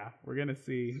yeah, we're gonna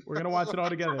see. We're gonna watch it all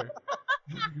together.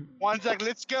 One's like,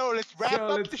 let's go, let's wrap So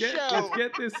up let's the get show.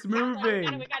 this We moving.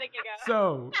 gotta get going.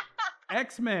 So,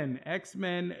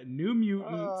 X-Men New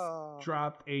Mutants Oh.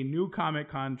 dropped a new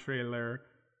Comic-Con trailer,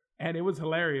 and it was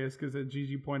hilarious because, as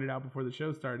Gigi pointed out before the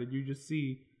show started, you just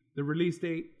see the release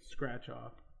date, scratch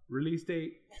off, release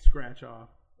date, scratch off,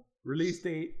 release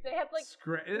date. They had like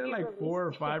It had like release 4 or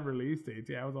dates. 5 release dates.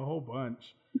 Yeah, it was a whole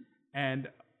bunch. And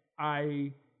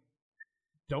I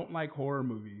don't like horror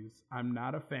movies. I'm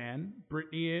not a fan.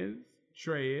 Brittany is.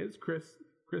 Trey is.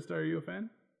 Krista, are you a fan?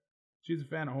 She's a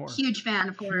fan of horror. Huge fan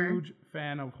of horror. Huge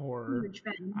fan of horror. Huge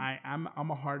fan.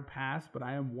 I'm a hard pass, but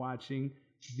I am watching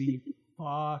the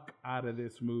fuck out of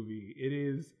this movie. It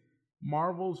is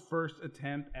Marvel's first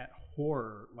attempt at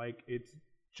horror. Like, it's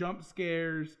jump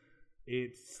scares,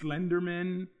 it's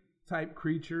Slenderman type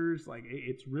creatures. Like,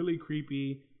 it's really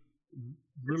creepy,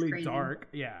 really crazy. dark.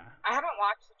 Yeah. I haven't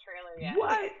watched the trailer yet.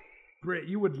 What? Britt,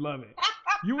 you would love it.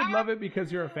 You would love it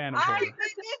because you're a fan of I'm horror. busy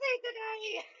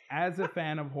today. As a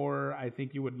fan of horror, I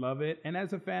think you would love it. And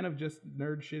as a fan of just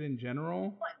nerd shit in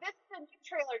general, But this is a new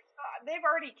trailer. They've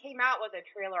already came out with a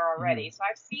trailer already, so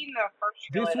I've seen the first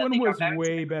trailer. this that one they was got. I haven't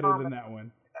seen way the better comic. than that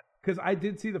one. Because I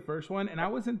did see the first one, and I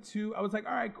was like,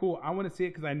 all right, cool. I want to see it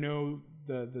because I know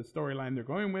the storyline they're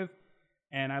going with,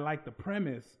 and I like the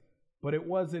premise. But it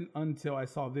wasn't until I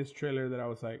saw this trailer that I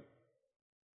was like,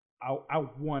 I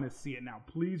want to see it now.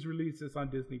 Please release this on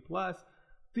Disney Plus.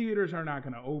 Theaters are not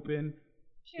going to open.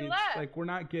 she It's left. like we're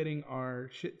not getting our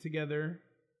shit together.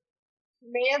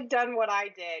 May have done what I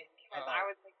did because I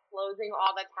was like closing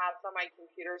all the tabs on my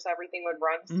computer so everything would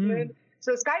run smooth.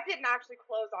 So Skype didn't actually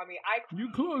close on me.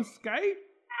 You close Skype?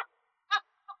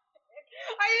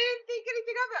 I didn't think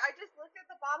anything of it. I just looked at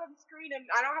the bottom screen and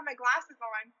I don't have my glasses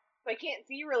on, so I can't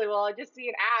see really well. I just see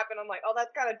an app and I'm like, oh,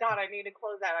 that's got a dot. I need to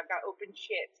close that. I've got open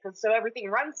shit so everything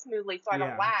runs smoothly so I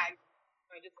don't Yeah. lag.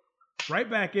 So I just Right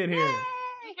back in here.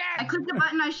 I clicked a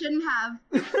button I shouldn't have.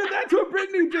 That's what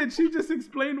Brittany did. She just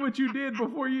explained what you did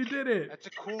before you did it. That's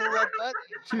a cool red button.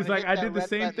 She's Wanna like, hit I that did the red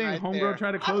same button thing. right Homegirl there.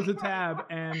 tried to close a tab,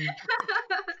 and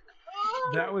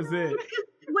that was it.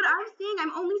 What I'm seeing,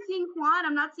 I'm only seeing Juan.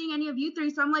 I'm not seeing any of you three.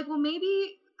 So I'm like, well,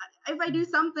 maybe if I do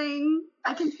something,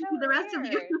 I can see the rest of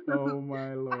you. Oh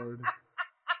my lord.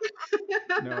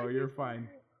 No, you're fine.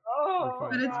 oh, You're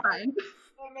But it's God. fine.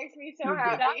 That makes me so You're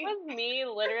good. That happy. was me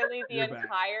literally the You're back.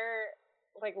 entire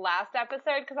like last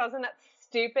episode because I was in that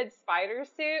stupid spider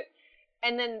suit,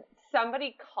 and then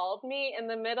somebody called me in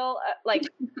the middle, like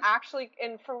actually,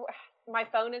 and for my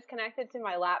phone is connected to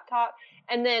my laptop,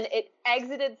 and then it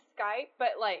exited Skype, but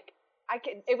like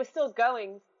it was still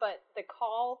going, but the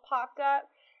call popped up.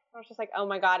 I was just like, oh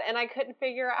my god, and I couldn't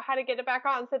figure out how to get it back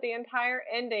on. So the entire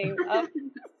ending of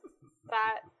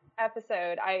that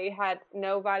episode, I had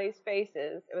nobody's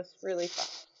faces. It was really fun.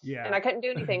 Yeah. And I couldn't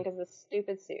do anything because of the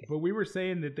stupid suit. But we were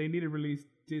saying that they need to release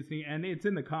Disney, and it's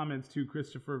in the comments too.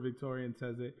 Christopher Victorian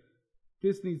says it.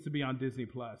 This needs to be on Disney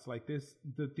Plus. Like this,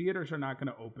 the theaters are not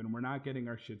going to open. We're not getting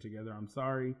our shit together. I'm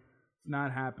sorry, it's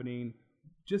not happening.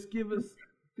 Just give us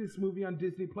this movie on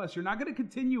Disney Plus. You're not going to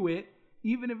continue it,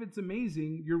 even if it's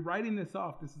amazing. You're writing this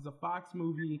off. This is a Fox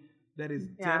movie that is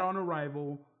dead on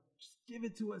arrival. Just give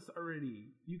it to us already.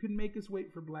 You can make us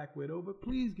wait for Black Widow, but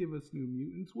please give us New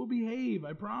Mutants. We'll behave.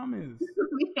 I promise.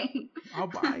 I'll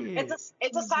buy it.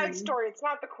 It's a side story. It's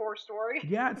not the core story.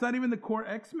 Yeah, it's not even the core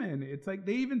X-Men. It's like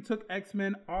they even took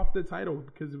X-Men off the title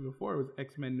because before it was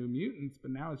X-Men New Mutants, but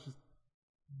now it's just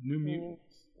New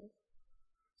Mutants.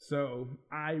 So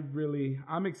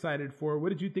I'm excited for it. What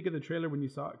did you think of the trailer when you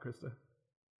saw it, Krista?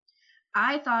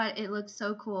 I thought it looked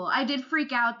so cool. I did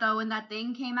freak out though when that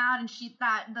thing came out and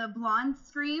the blonde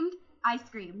screamed. I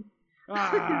screamed.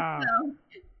 Ah, So,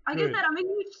 like I good. said, I'm a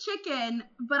huge chicken,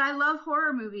 but I love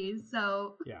horror movies.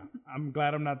 So Yeah, I'm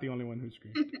glad I'm not the only one who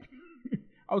screamed.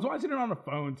 I was watching it on a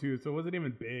phone too, so it wasn't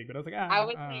even big. But I was like, I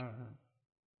was like,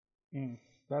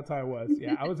 that's how I was.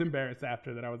 Yeah, I was embarrassed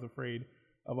after that. I was afraid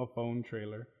of a phone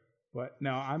trailer. But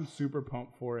no, I'm super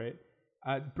pumped for it.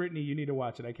 Brittany, you need to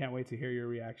watch it. I can't wait to hear your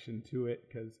reaction to it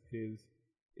because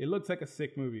it looks like a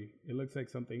sick movie. It looks like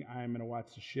something I'm gonna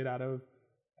watch the shit out of,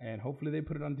 and hopefully they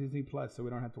put it on Disney Plus so we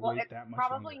don't have to well, wait it's that much.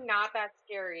 probably longer. not that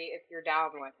scary if you're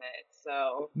down with it.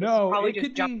 So No, probably it just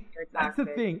could jump be. scare That's the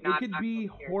tactic, thing. It not could actual be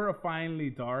scare.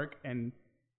 horrifyingly dark and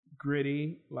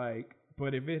gritty, like.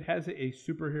 But if it has a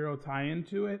superhero tie-in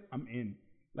to it, I'm in.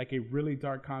 Like a really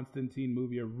dark Constantine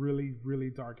movie, a really really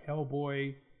dark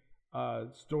Hellboy,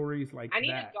 stories like I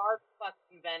need that. a dark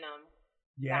fucking Venom.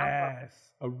 Yes,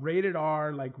 a rated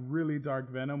R, like really dark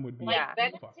Venom would be. Like Yeah.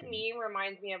 Venom to fucking- me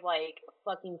reminds me of like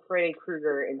fucking Freddy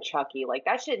Krueger and Chucky. Like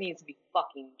that shit needs to be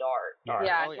fucking dark. Yeah.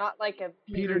 Yeah, Oh, yeah. not like a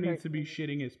Peter needs to be PG-13.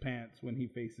 shitting his pants when he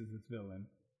faces this villain.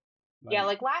 Yeah,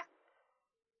 like last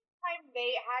time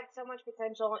they had so much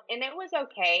potential and it was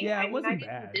okay. Yeah, it I mean, wasn't I didn't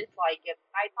bad. dislike it.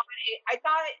 I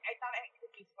thought it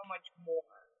could be so much more.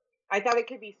 I thought it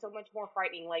could be so much more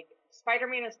frightening. Like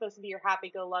Spider-Man is supposed to be your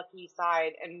happy-go-lucky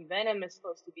side, and Venom is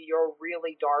supposed to be your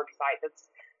really dark side. That's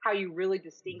how you really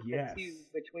distinct Yes. the two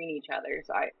between each other.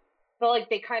 So I feel like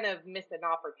they kind of missed an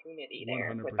opportunity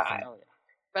there with that. 100%. Oh, yeah.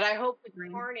 But I hope with Right.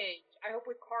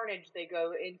 Carnage they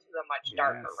go into a much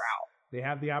darker Yes. route. They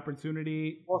have the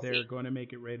opportunity. We'll They're see. going to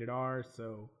make it rated R,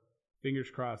 so fingers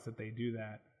crossed that they do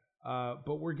that.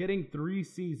 But we're getting 3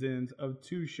 seasons of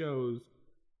 2 shows.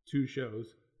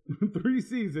 3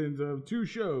 seasons of 2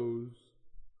 shows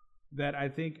that I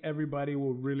think everybody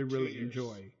will really, really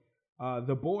enjoy.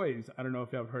 The Boys, I don't know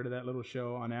if y'all have heard of that little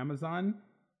show on Amazon.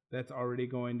 That's already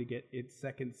going to get its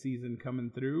 2nd season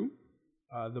coming through.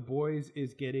 The Boys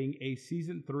is getting a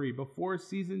season 3 before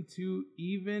season 2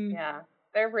 even. Yeah,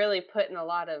 they're really putting a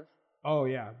lot of. Oh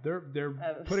yeah, they're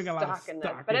putting a lot of stock in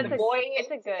stock them. But in it's this. Boy, it's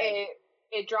a good.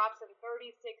 It drops in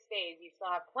 36 days. You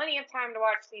still have plenty of time to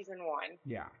watch season 1.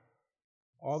 Yeah,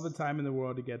 all the time in the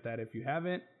world to get that if you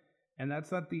haven't. And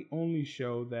that's not the only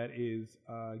show that is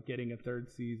getting a 3rd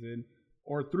season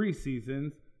or 3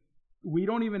 seasons. We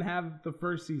don't even have the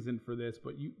 1st season for this,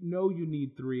 but you know you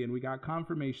need 3, and we got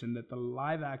confirmation that the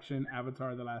live-action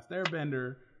Avatar: The Last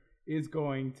Airbender is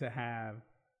going to have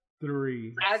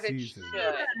 3 As it seasons.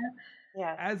 should.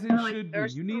 Yes. As it Like, should be.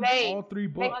 there's You need space. all 3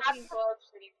 They books. Fucking books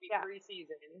should need to be Yeah. 3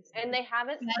 seasons. And they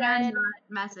haven't better said not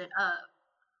mess it up.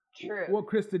 true. Well,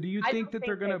 Krista, do you I think don't that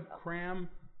they're think going to they will. cram?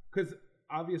 Because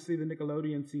obviously the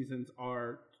Nickelodeon seasons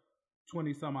are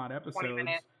 20 some odd episodes.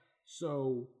 minutes.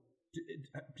 So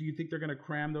do you think they're going to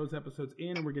cram those episodes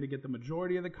in and we're going to get the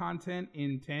majority of the content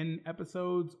in 10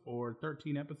 episodes or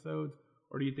 13 episodes?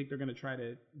 Or do you think they're going to try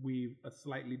to weave a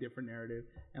slightly different narrative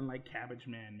and like Cabbage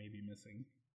Man may be missing?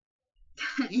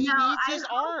 He No, needs I his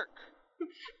hope- arc.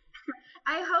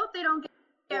 I hope they don't get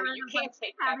Well, rid you of can't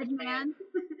take Cabbage Cabbage Man. Man.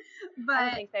 I don't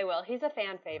But think they will. He's a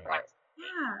fan favorite.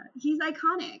 yeah, he's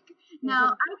iconic. Now,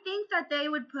 I think that they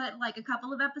would put like a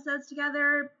couple of episodes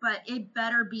together, but it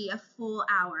better be a full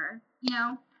hour. You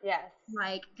know, Yes.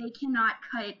 like they cannot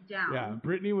cut it down. Yeah,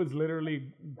 Brittany was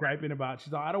literally griping about.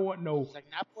 She's like, I don't want no He's like,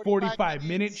 not 45 minute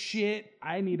minutes. shit.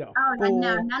 I need a Oh, full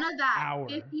no, none of that. hour.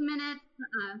 50 minutes,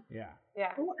 Yeah.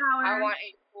 Yeah. full hour. I want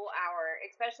a full hour,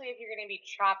 especially if you're going to be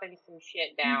chopping some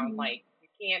shit down. Mhm. Like, you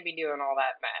can't be doing all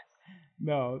that mess.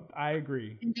 No, I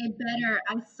agree. And they better,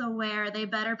 I swear, they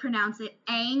better pronounce it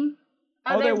Aang.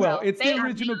 Oh, they will. It's They- the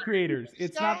original creators.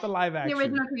 It's not the live The action.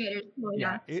 original creators. So,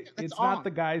 Yeah, yeah. it's It's not on.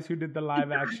 the guys who did the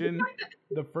live action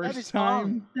the first is time.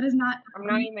 on. That is not. I'm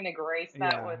not even going to grace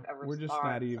that Yeah, with a response. we're just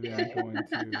not even going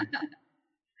to.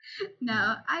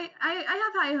 No, I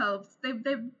have high hopes.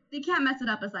 They can't mess it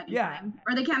up a second Yeah. time,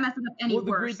 or they can't mess it up any Well,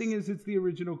 the worse. great thing is it's the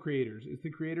original creators. It's the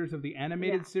creators of the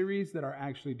animated Yeah. series that are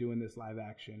actually doing this live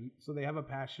action. So they have a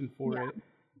passion for Yeah. it.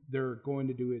 They're going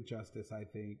to do it justice, I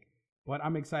think. But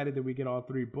I'm excited that we get all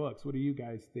 3 books. What do you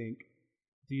guys think?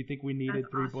 Do you think we needed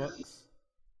That's 3 awesome. books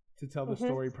to tell the Mhm.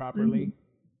 story properly?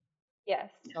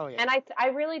 Yes. Oh yeah. And I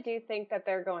really do think that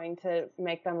they're going to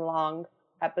make them long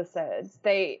episodes.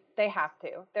 They have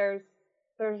to. There's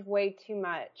way too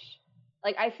much.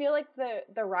 Like I feel like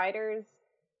the writers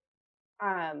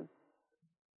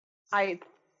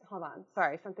hold on,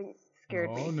 sorry, something scared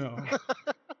Oh me. no.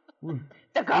 we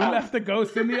The we ghost! left the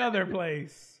ghost in the other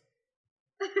place.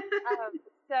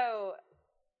 So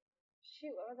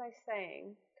shoot, what was I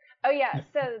saying? Oh yeah,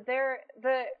 so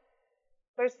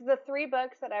there's the 3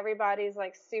 books that everybody's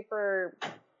like super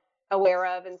aware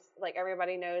of and like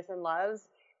everybody knows and loves,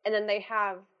 and then they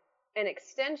have an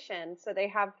extension, so they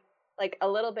have like a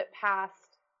little bit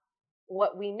past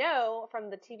what we know from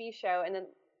the TV show, and then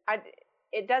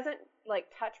it doesn't like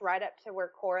touch right up to where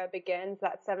Korra begins,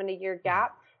 that 70-year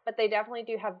gap, but they definitely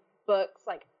do have books,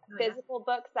 like physical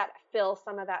books that fill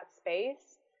some of that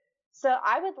space. So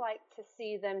I would like to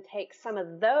see them take some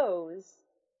of those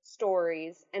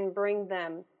stories and bring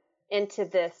them into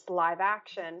this live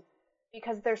action,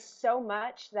 because there's so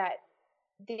much that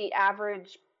the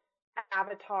average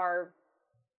Avatar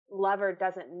lover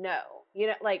doesn't know. You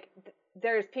know, like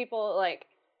there's people like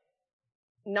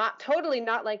not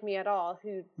like me at all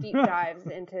who deep dives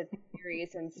into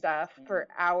theories and stuff for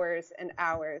hours and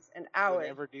hours and hours. I would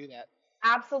never do that.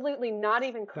 Absolutely not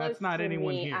even close That's not to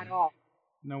anyone me here. at all.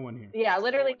 No one here. Yeah,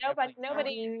 literally nobody. No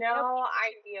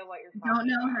idea what you're talking Don't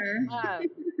know about. her.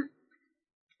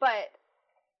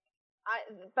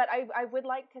 But I would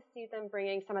like to see them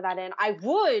bringing some of that in. I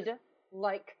would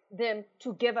like them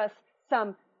to give us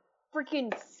some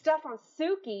freaking stuff on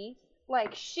Suki.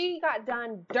 Like, she got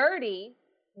done dirty,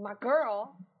 my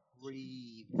girl.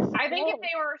 Breathe. I think if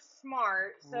they were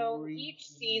smart, so each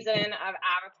season of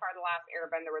Avatar The Last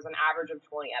Airbender was an average of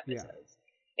 20 episodes.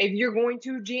 Yeah. If you're going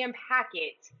to jam pack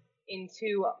it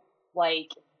into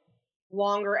like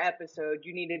longer episodes,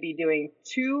 you need to be doing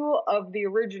 2 of the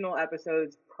original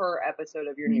episodes per episode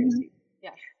of your new season.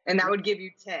 Yes. And that would give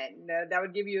you 10. That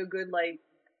would give you a good like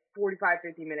 45,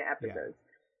 50-minute episodes. Yeah.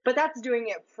 But that's doing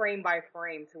it frame by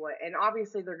frame to it. And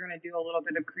obviously they're going to do a little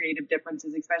bit of creative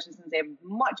differences, especially since they have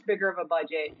much bigger of a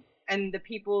budget. And the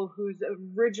people whose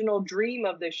original dream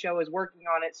of this show is working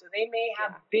on it. So they may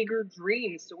have bigger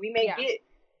dreams. So we may get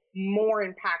more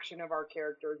impaction of our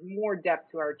characters, more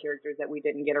depth to our characters that we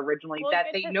didn't get originally,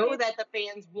 that they know that the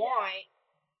fans want.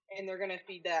 And they're gonna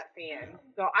feed that fan.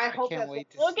 So I hope can't that's wait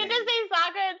to we'll see. get to see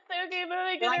Sokka and Suki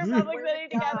moving in their public city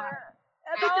together.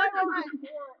 That's all I want.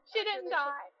 She didn't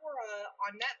die.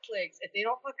 On Netflix, if they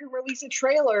don't fucking release a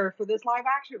trailer for this live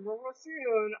action real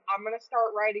soon, I'm gonna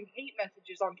start writing hate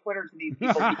messages on Twitter to these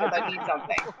people because I need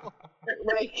something.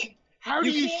 Like, how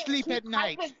do you sleep at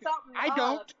night? I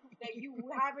don't. That you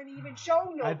haven't even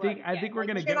shown nobody. I think we're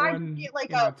gonna like, get one like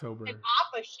in October. An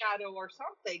Appa shadow or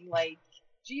something. Like,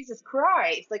 Jesus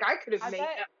Christ! Like, I could have made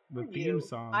that the theme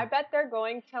song. I bet they're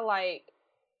going to like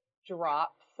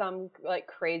drop some like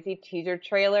crazy teaser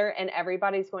trailer, and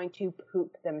everybody's going to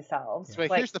poop themselves. So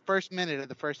here's the first minute of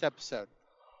the first episode.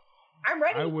 I'm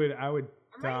ready. I would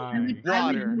die.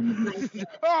 Water.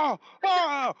 Oh!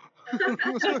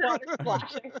 Water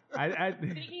splashing. I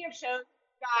Speaking of shows,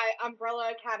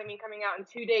 Umbrella Academy coming out in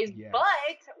 2 days. Yes. But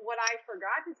what I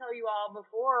forgot to tell you all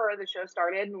before the show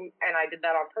started, and I did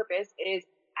that on purpose, is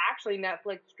actually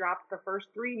Netflix dropped the first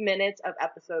 3 minutes of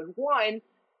episode 1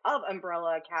 of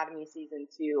Umbrella Academy season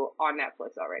 2 on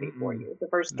Netflix already for you. The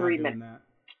first 3 minutes.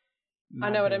 I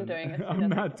know what I'm doing. I'm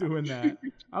not doing that.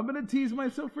 I'm gonna tease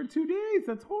myself for 2 days.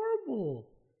 That's horrible.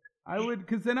 I would,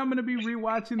 because then I'm gonna be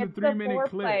rewatching the 3-minute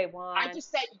clip. I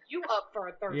just set you up for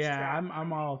a thirst trap. Yeah,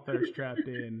 I'm all thirst trapped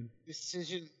in.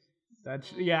 Decision.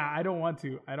 That's I don't want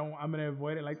to. I'm gonna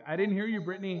avoid it. Like, I didn't hear you,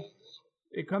 Brittany.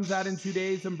 It comes out in 2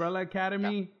 days. Umbrella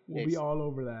Academy. We'll be all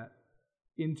over that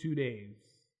in 2 days.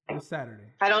 This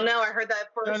Saturday. I don't know. I heard that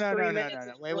first No. 3 minutes.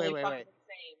 Wait.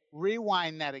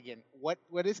 Rewind that again. What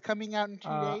is coming out in 2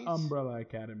 days? Umbrella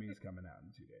Academy is coming out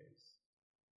in 2 days.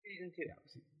 Season 2. Yeah,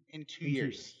 in 2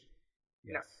 years.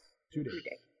 Yes. 2 days. 2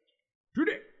 days. 2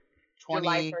 days.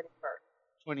 July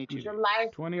 31st. 22. July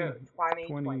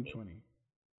 2020.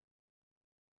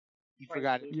 You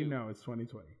forgot it. You know it's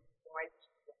 2020.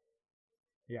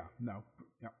 Yeah, no.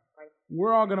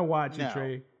 We're all gonna watch it,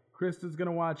 Trey. Krista's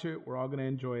gonna watch it. We're all gonna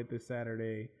enjoy it this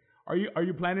Saturday. Are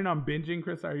you planning on binging,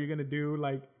 Krista? Are you gonna do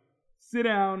like sit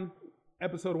down,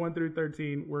 episode 1 through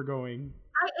 13? We're going.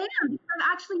 I am. I've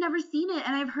actually never seen it,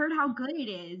 and I've heard how good it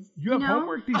is. You have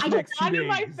homework these next 2 days.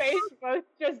 My face was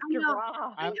just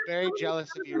dropped. I'm very jealous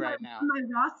of you right now. On my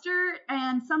roster,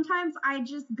 and sometimes I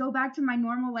just go back to my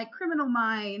normal like Criminal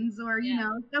Minds or you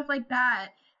know stuff like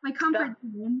that. My comfort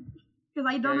zone. Because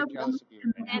I don't know.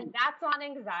 And that's on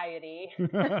anxiety.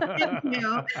 Thank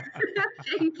you.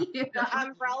 Thank you. The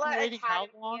Umbrella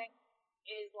Academy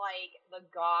is like the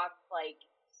goth, like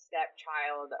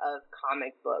stepchild of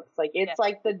comic books. Like it's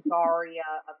like the Daria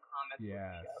of comic books.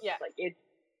 Yeah. Like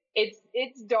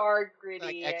it's dark,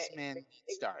 gritty. Like X-Men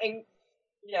Daria.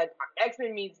 And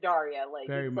X-Men meets Daria. Like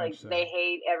very it's much like so. They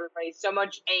hate everybody. So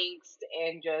much angst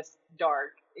and just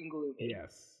dark and gloomy.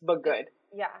 Yes. But good.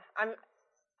 Yeah.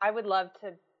 I would love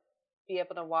to be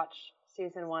able to watch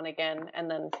season 1 again and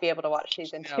then be able to watch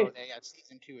season 2. No,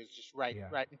 season 2 is just right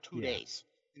in 2 Yeah. days.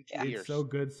 In 2 It's years. so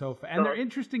good so far. And they're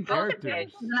interesting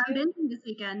characters. I'm binging this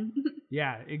weekend.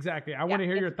 Yeah, exactly. I want to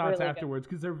hear your it's thoughts really good. afterwards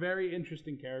because they're very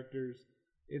interesting characters.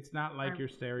 It's not like your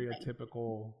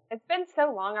stereotypical. It's been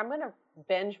so long. I'm gonna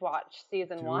binge watch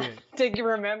season Do 1 it. to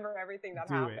remember everything that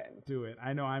happened. Do it.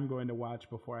 I know I'm going to watch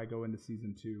before I go into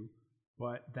season 2,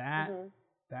 but that's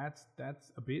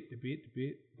a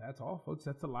bit. That's all, folks.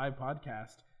 That's a live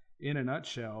podcast in a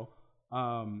nutshell.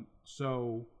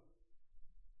 So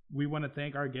we want to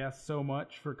thank our guests so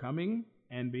much for coming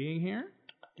and being here.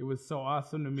 It was so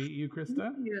awesome to meet you,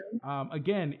 Krista.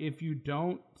 Again, if you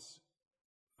don't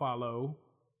follow,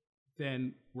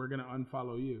 then we're gonna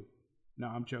unfollow you. No,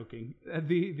 I'm joking.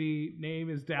 The name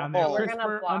is down there. We're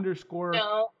gonna block.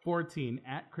 CRISPR_14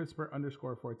 at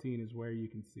CRISPR_14 is where you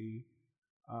can see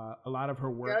a lot of her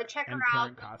work. Go check her and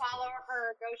out. current Go cosplays. follow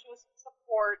her. Go show some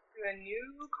support to a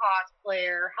new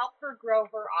cosplayer. Help her grow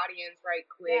her audience right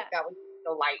quick. Yeah. That was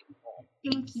delightful.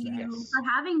 Thank you Yes. for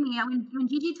having me. When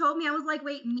Gigi told me, I was like,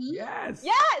 wait, me? Yes.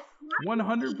 Yes.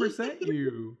 100%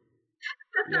 you.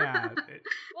 Yeah.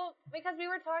 Well, because we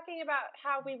were talking about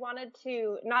how we wanted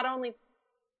to not only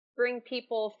bring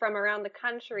people from around the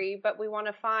country, but we want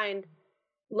to find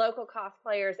local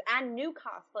cosplayers and new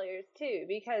cosplayers too,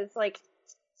 because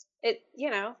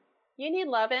you need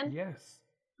loving. Yes.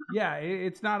 Yeah,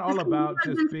 it's not all about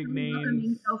just big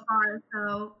names. So far,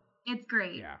 so it's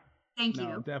great. Yeah. Thank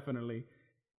No, you. definitely.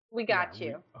 We got Yeah,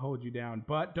 you. we hold you down.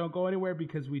 But don't go anywhere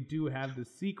because we do have the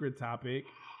secret topic.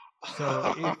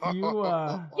 So if you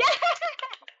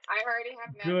I already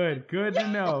have good to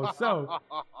know. So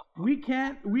we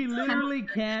literally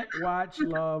can't watch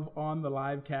Love on the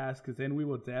live cast because then we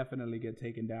will definitely get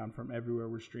taken down from everywhere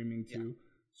we're streaming to.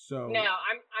 So No,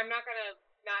 I'm not gonna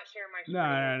not share my screen.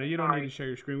 No, you don't need to share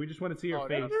your screen. We just want to see your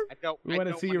face. We want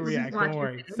to see your see react. Don't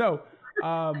worry. So,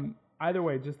 either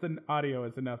way, just the audio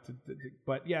is enough to.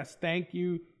 But yes, thank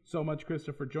you so much,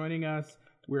 Krista, for joining us.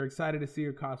 We're excited to see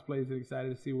your cosplays and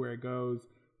excited to see where it goes.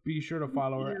 Be sure to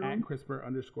follow her at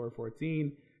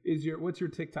CRISPR_14. What's your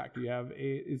TikTok? Do you have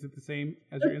is it the same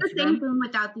as your It's Instagram? the same thing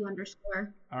without the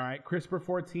underscore. All right,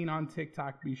 CRISPR14 on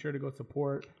TikTok. Be sure to go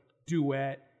support.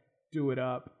 Duet, do it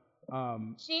up.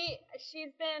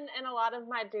 She's been in a lot of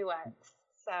my duets,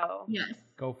 so Yes.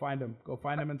 Go find them. Go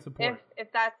find them and support.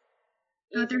 if that's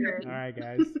Oh, they're easier. great. All right,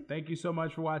 guys. Thank you so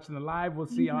much for watching the live. We'll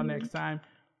see y'all next time.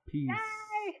 Peace.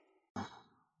 Bye.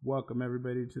 Welcome,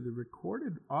 everybody, to the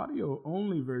recorded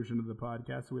audio-only version of the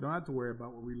podcast, so we don't have to worry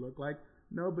about what we look like.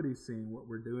 Nobody's seeing what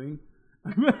we're doing.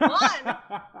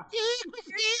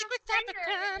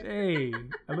 Hey,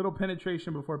 a little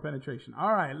penetration before penetration.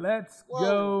 All right, let's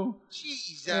go.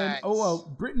 Jesus.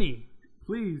 And, Brittany,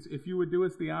 please, if you would do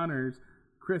us the honors.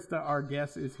 Krista, our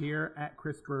guest, is here at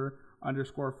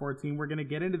CRISPR_14. We're going to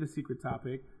get into the secret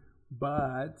topic,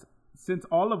 but since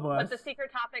all of us... But the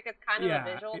secret topic is kind of a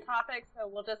visual topic, so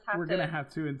we'll just have we're to... going to have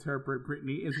to interpret.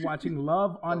 Brittany is watching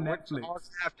Love on Netflix.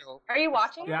 Are you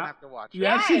watching Yeah. it? Have to watch.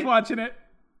 Yeah, Yes. she's watching it.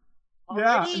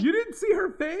 Yeah, Already? you didn't see her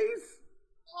face?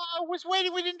 Oh, I was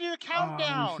waiting. We didn't do a Oh, we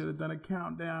countdown. should have done a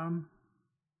countdown.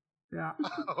 Yeah.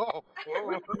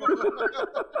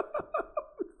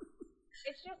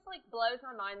 It just blows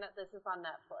my mind that this is on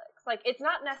Netflix. It's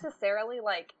not necessarily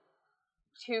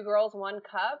Two Girls, One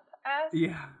Cup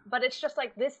Yeah. but it's just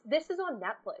this is on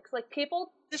Netflix.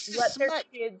 People This is let their smut.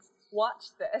 kids watch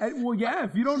this. Well, yeah,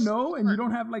 if you don't know and you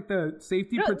don't have the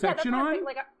safety No, protection yeah, that's on,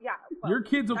 what I'm saying. your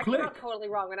kids will I click. came out totally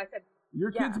wrong when I said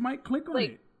Your kids might click on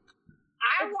it.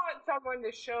 I want someone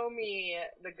to show me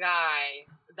the guy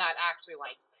that actually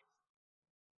likes it.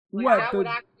 What? I would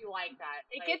actually like that.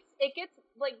 it gets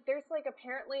there's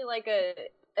apparently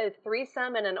a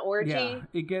threesome and an orgy. Yeah,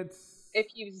 it gets. If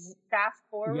you fast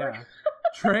forward. Yeah.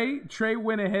 Trey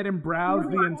went ahead and browsed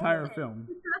the entire film.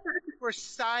 For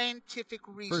scientific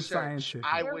research, scientific.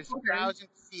 I was browsing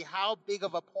to see how big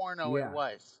of a porno it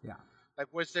was. Yeah.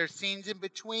 Was there scenes in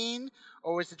between,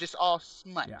 or was it just all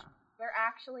smut? Yeah. They're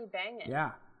actually banging.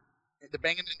 Yeah. They're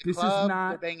banging in the This is club. not-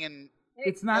 They're banging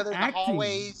It's not in the acting.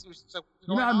 hallways. So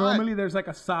You know how normally there's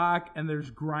a sock and there's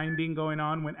grinding going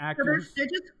on when So actors. they're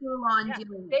just full on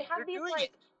doing They it. have They're these doing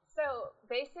it. so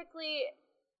basically,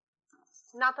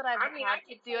 not that I've I mean, had I to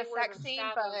can do a tell where sex the scene,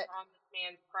 shadows but on this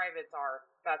man's privates are.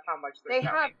 That's how much they're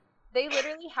showing. they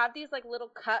literally have these little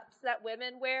cups that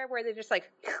women wear where they just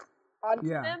onto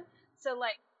Yeah. them. So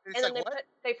It's and then like, what?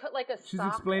 they put a She's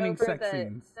sock explaining over sex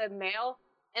scenes. the male,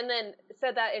 and then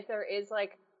so that if there is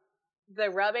the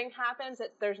rubbing happens,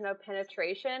 there's no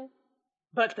penetration.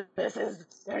 But there's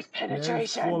penetration.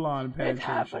 There's full on It's penetration.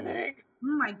 happening.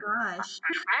 Oh my gosh.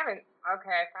 I haven't. Okay,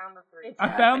 I found the three. I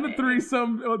found the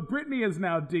threesome. Brittany is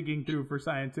now digging through for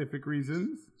scientific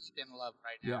reasons. She's in love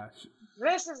right now.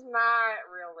 Yeah. This is not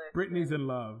realistic. Brittany's in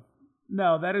love.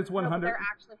 No, that is 100. They're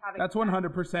actually having That's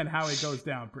 100% how it goes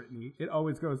down, Brittany. It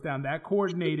always goes down. That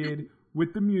coordinated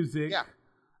with the music. Yeah.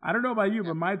 I don't know about you,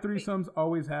 but my threesomes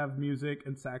always have music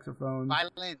and saxophones.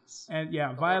 Violins. And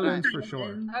yeah, violins for sure.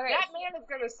 Okay, that man is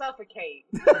going to suffocate.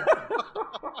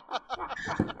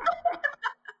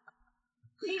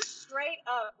 He's straight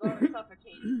up going to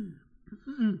suffocate.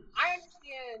 I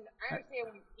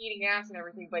understand eating ass and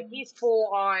everything, but he's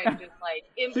full on just like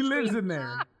He lives in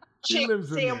there. He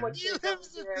lives in there.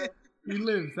 there. He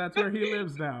lives. That's where he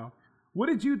lives now. What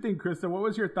did you think, Krista? What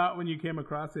was your thought when you came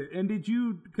across it? And did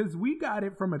you, because we got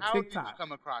it from a How TikTok. did you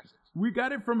come across it? We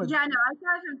got it from a... Yeah, no, I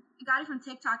got it from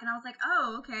TikTok, and I was like,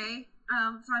 oh, okay.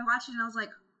 So I watched it, and I was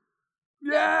like...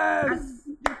 Yes!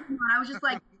 I was just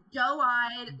like,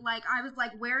 doe-eyed. Like, I was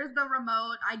like, where's the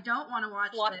remote? I don't want to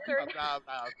watch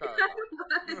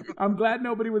this. I'm glad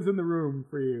nobody was in the room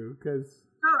for you, because...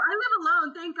 Oh, I live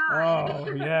alone, thank God.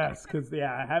 Oh, yes, because,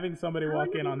 yeah, having somebody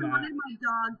walk in on I that. wanted my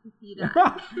dog to see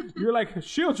that. You're like,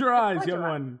 shield your eyes, young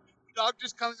one. Dog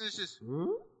just comes and it's just...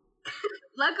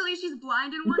 Luckily, she's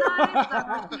blind in one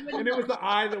eye. So and it was the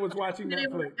eye that was watching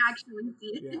Netflix. Actually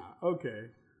see it. Yeah, okay.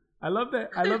 I love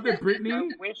that Brittany... I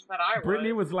wish that I would.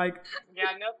 Brittany was like...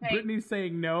 Yeah, no thanks. Brittany's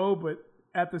saying no, but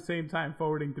at the same time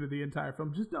forwarding through the entire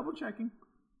film. Just double checking.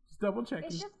 It's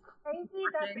just crazy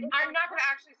that I'm not going to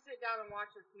actually sit down and watch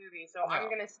this movie, so I'm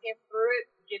going to skip through it,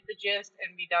 get the gist,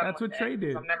 and be done That's with what Trey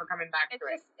did. I'm never coming back to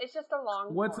it. It's just a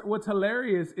long. What's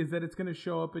hilarious is that it's going to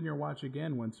show up in your watch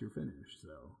again once you're finished. So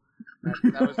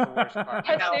that was the worst part.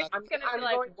 I know. I'm I'm gonna be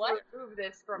like, going what? to remove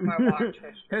this from my watch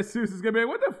history. Jesus is going to be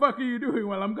like, what the fuck are you doing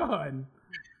while I'm gone?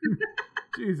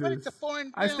 Jesus. But it's a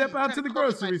foreign I film. step out I'm to the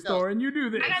trying to grocery close myself. store and you do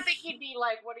this. I don't think he'd be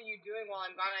like, "What are you doing while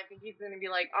I'm gone?" I think he's gonna be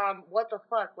like, what the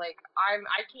fuck? Like, I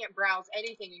can't browse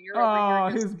anything, and you're Oh, over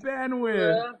here his just."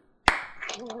 bandwidth.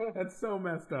 That's so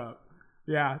messed up.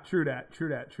 Yeah, true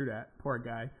that. Poor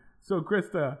guy. So,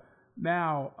 Krista,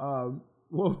 now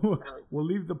we'll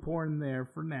leave the porn there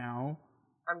for now.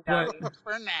 I'm done.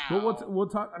 For now. But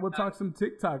we'll talk some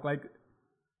TikTok. Like,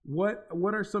 what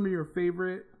are some of your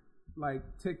favorite like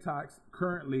TikToks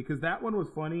currently? Because that one was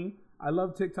funny. I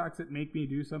love TikToks that make me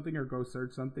do something or go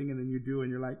search something, and then you do,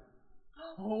 and you're like,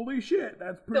 holy shit,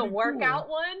 that's pretty The cool. workout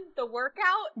one? The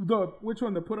workout? Which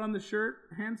one? The put on the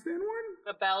shirt handstand one?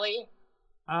 The belly.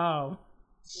 Oh.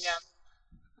 Yeah.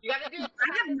 You gotta do it.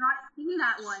 I have not seen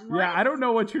that one. Yeah, I don't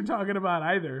know what you're talking about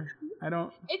either. I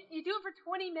don't. You do it for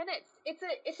 20 minutes.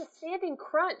 It's a standing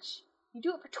crunch. You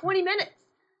do it for 20 minutes.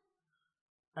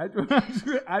 I'm I have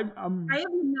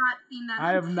not seen that.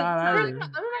 I have not either. I'm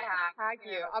gonna tag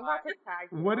you. I'm about to tag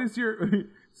you. What is your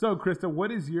so Krista?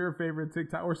 What is your favorite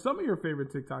TikTok or some of your favorite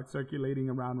TikTok circulating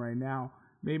around right now?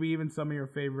 Maybe even some of your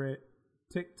favorite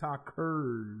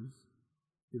TikTokers,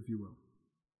 if you will.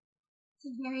 It's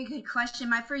a very good question.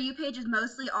 My For You page is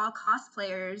mostly all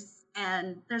cosplayers,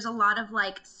 and there's a lot of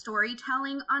like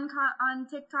storytelling on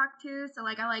TikTok too. So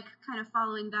like I like kind of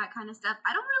following that kind of stuff.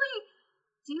 I don't really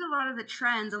do a lot of the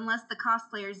trends unless the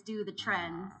cosplayers do the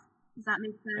trends. Does that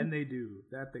make sense? And they do.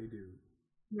 That they do.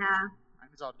 Yeah.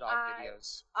 Mine's all dog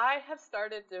videos. I have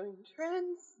started doing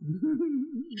trends.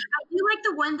 I do like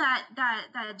the one that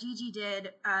Gigi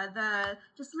did. The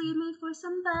just leave me for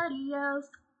somebody else,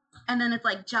 and then it's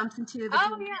like jumps into the.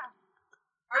 Oh yeah.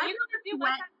 Are you gonna do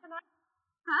duet. that tonight?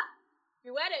 Huh?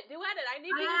 Duet it. I need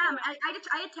you I am. to do it.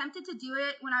 I attempted to do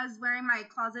it when I was wearing my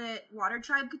Closet Water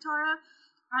Tribe Katara.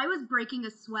 I was breaking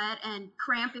a sweat and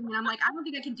cramping, and I'm like, I don't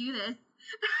think I can do this.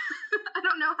 I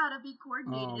don't know how to be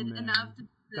coordinated enough to.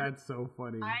 That's so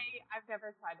funny. I've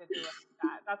never tried to do it like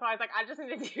that. That's why I was like, I just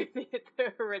need to do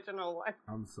the original one.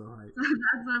 I'm so hyped.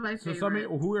 That's one of my favorites.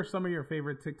 Who are some of your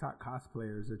favorite TikTok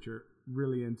cosplayers that you're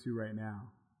really into right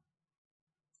now?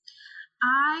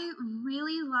 I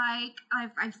really like.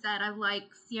 I've said I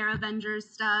like Sierra Avengers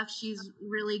stuff. She's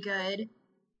really good.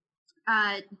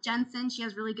 Jensen, she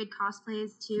has really good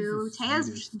cosplays too. Taya's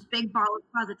just a big ball of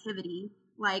positivity.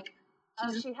 Like.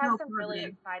 She has some really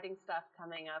exciting stuff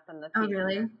coming up in the future. Oh,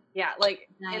 really? Yeah, like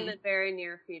nice. in the very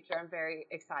near future. I'm very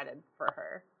excited for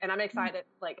her. And I'm excited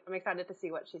to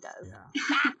see what she does.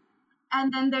 Yeah.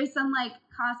 And then there's some like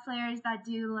cosplayers that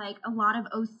do like a lot of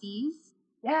OCs.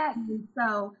 Yes.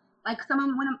 So like some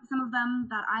of them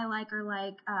that I like are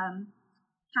like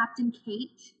Captain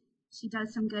Kate. She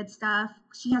does some good stuff.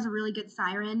 She has a really good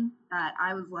siren that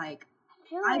I was like,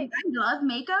 I love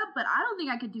makeup, but I don't think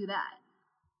I could do that.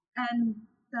 And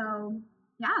so,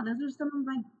 yeah, those are some of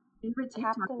my favorite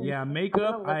Captain- TikToker. Yeah, I'm makeup.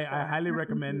 gonna look I that. highly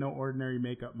recommend No Ordinary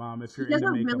Makeup Mom if She you're does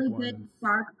into a makeup really ones. good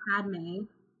dark Padme.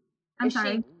 I'm Is she-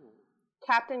 sorry.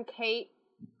 Captain Kate,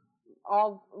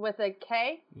 all with a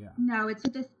K. Yeah. No, it's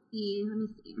with a C. Let me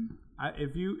see.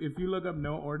 If you look up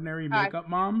No Ordinary I- Makeup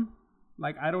Mom,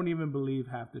 like I don't even believe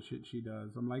half the shit she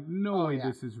does. I'm like, no Oh, way, yeah.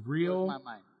 this is Blows real. my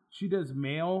mind. She does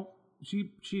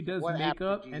she does What app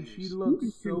makeup did you and she use?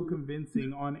 looks so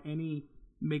convincing on any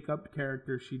makeup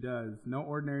character she does. No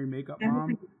Ordinary Makeup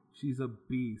Mom, she's a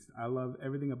beast. I love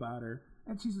everything about her,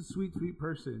 and she's a sweet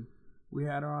person. We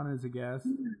had her on as a guest,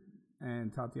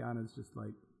 and Tatiana's just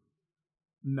like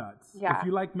nuts. Yeah. If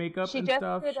you like makeup She and just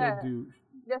stuff, did she'll a- do.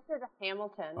 Just as a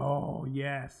Hamilton. Oh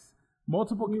yes,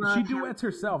 multiple. Love She Hamilton. duets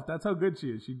herself. That's how good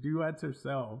she is. She duets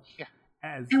herself. Yeah.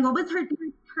 As And what was her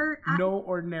No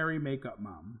Ordinary Makeup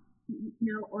Mom.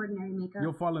 No Ordinary Makeup?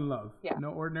 You'll fall in love. Yeah. No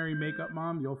Ordinary Makeup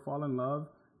Mom. You'll fall in love,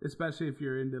 especially if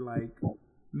you're into like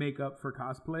makeup for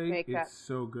cosplay. Makeup. It's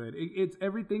so good. It's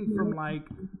everything from like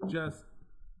just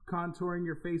contouring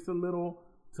your face a little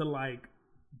to like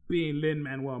being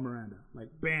Lin-Manuel Miranda. Like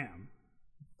bam.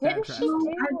 Didn't That she tracks.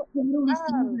 do I've totally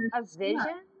seen her a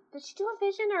vision? Did she do a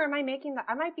vision, or am I making that?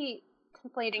 I might be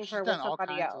conflating She's her with done all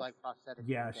somebody kinds else. of like prosthetic.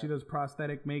 Yeah, makeup. she does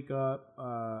prosthetic makeup.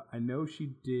 I know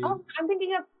she did. Oh, I'm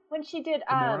thinking of when she did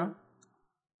Gamora?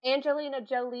 Angelina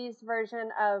Jolie's version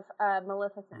of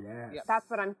Maleficent. Yes. Yep. That's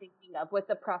what I'm thinking of with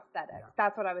the prosthetics. Yeah.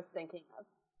 That's what I was thinking of,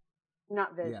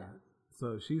 not vision. Yeah.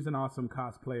 So she's an awesome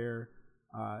cosplayer.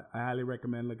 I highly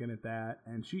recommend looking at that.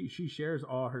 And she shares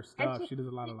all her stuff. And She does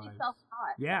a lot of completely lives.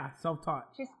 self-taught. Yeah, self-taught.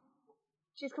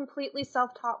 She's completely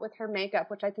self-taught with her makeup,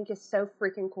 which I think is so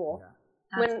freaking cool.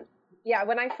 Yeah.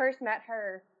 When I first met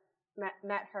her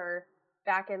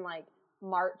back in like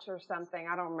March or something,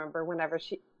 I don't remember, whenever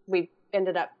we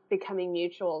ended up becoming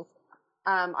mutuals.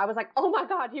 I was like, oh my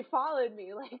God, you followed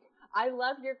me. Like, I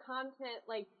love your content.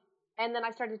 Like, and then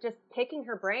I started just picking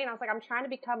her brain. I was like, I'm trying to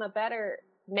become a better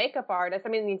makeup artist. I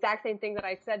mean, the exact same thing that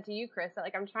I said to you, Chris, that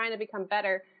like, I'm trying to become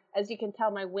better. As you can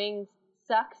tell, my wings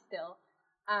suck still.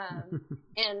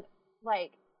 And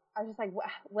like, I was just like,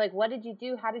 what did you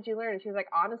do? How did you learn? And she was like,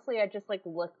 honestly, I just like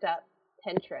looked up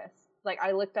Pinterest. Like,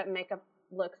 I looked up makeup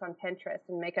looks on Pinterest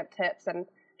and makeup tips and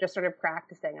just started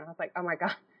practicing. And I was like, oh my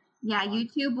God. Yeah,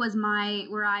 YouTube was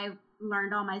where I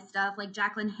learned all my stuff. Like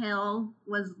Jaclyn Hill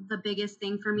was the biggest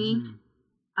thing for me.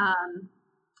 Mhm.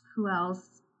 Who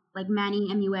else? Like Manny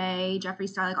MUA, Jeffree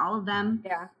Star, like all of them.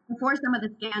 Yeah. Before some of the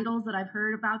scandals that I've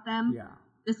heard about them. Yeah.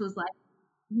 This was like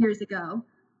years ago.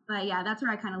 But yeah, that's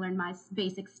where I kind of learned my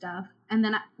basic stuff. And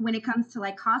then when it comes to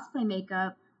like cosplay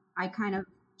makeup, I kind of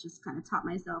taught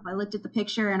myself. I looked at the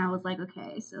picture and I was like,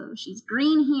 okay, so she's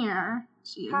green here.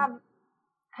 She's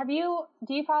Do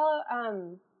you follow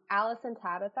Allison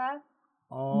Tabitha?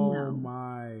 Oh No.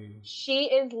 my. She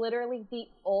is literally the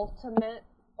ultimate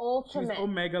She's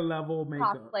Omega level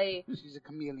makeup. cosplay. She's a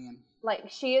chameleon. Like,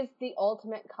 she is the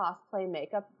ultimate cosplay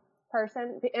makeup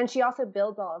person, and she also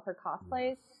builds all of her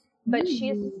cosplays. But she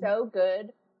is so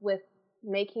good with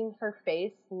making her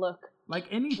face look Like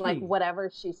anything. like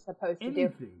whatever she's supposed to do.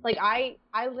 Anything. Like, I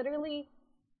literally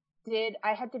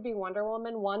I had to be Wonder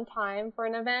Woman one time for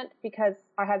an event because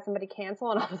I had somebody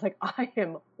cancel, and I was like, I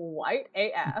am white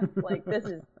AF. Like,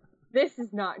 this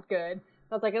is not good.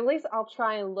 I was like, at least I'll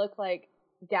try and look like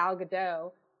Gal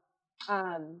Gadot.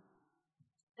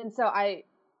 And so I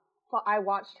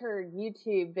watched her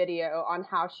YouTube video on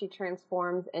how she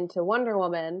transforms into Wonder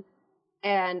Woman,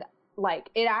 and like,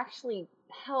 it actually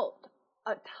helped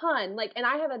a ton. Like, and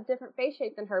I have a different face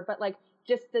shape than her, but like,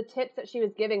 just the tips that she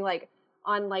was giving, like,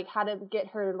 on like how to get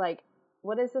her, like,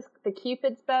 what is this? The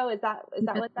Cupid's bow? Is that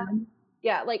what that?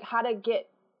 Yeah, like how to get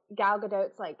Gal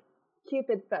Gadot's like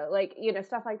Cupid's bow, like, you know,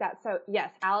 stuff like that. So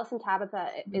yes, Allison Tabitha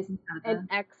is an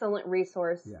excellent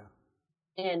resource. Yeah.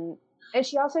 And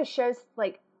she also shows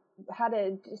like how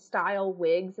to style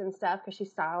wigs and stuff, because she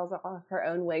styles all of her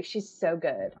own wigs. She's so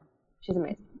good. She's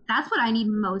amazing. That's what I need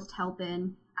most help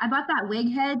in. I bought that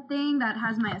wig head thing that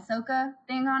has my Ahsoka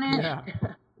thing on it. Yeah.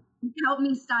 It helped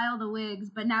me style the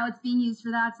wigs, but now it's being used for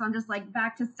that, so I'm just like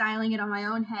back to styling it on my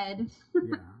own head.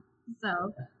 Yeah.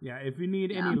 So Yeah, if you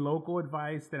need any local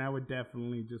advice, then I would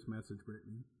definitely just message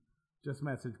Brittany. Just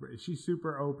message Brittany. She's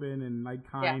super open and like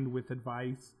kind with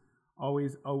advice.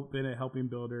 Always open at helping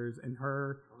builders, and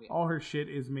all her shit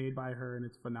is made by her, and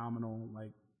it's phenomenal. Like,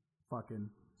 fucking,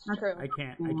 That's true. I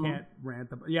can't rant.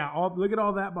 Look at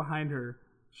all that behind her.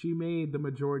 She made the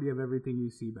majority of everything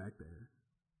you see back there.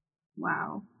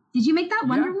 wow. Did you make that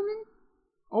Wonder Yeah. Woman?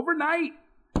 Overnight.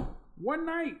 One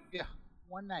night. Yeah,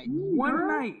 one night. One Girl.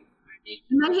 night. I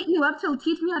might hit you up to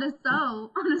teach me how to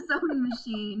sew on a sewing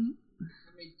machine.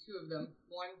 I made two of them.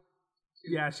 One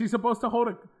Yeah, she's supposed to hold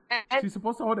a And she's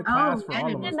supposed to hold a class for and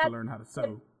all of us to that's- learn how to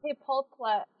sew.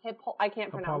 I can't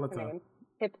pronounce her Hippolyta. name.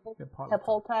 Hippolyta.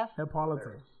 Hippolyta.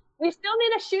 Hippolyta. We still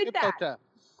need to shoot that. Hippolyta.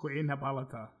 Queen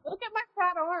Hippolyta. Look at my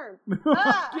fat arm.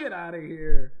 Ah! Get out of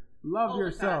here. Love Oh my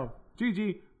yourself.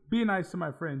 Gigi, be nice to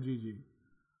my friend Gigi.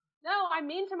 No, I'm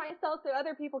mean to myself so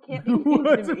other people can't be mean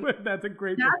to me. That's a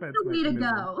great That's defense the way to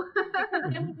mechanism. go.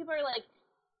 And when people are like,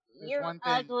 There's "You're one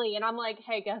thing- ugly," and I'm like,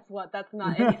 "Hey, guess what? That's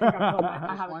not anything." I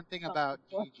There's have one thing about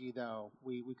Gigi though.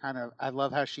 We kind of I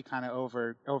love how she kind of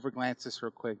overglanced this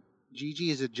real quick. Gigi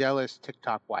is a jealous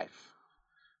TikTok wife.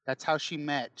 That's how she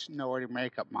met No Ordinary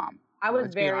Makeup Mom. I was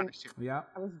Let's be very, honest here. Yeah.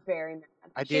 I was very mad.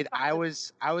 I She did. thought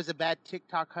I was a bad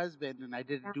TikTok husband, and I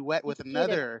did a Yeah, duet with you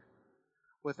cheated.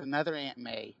 another Aunt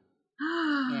May.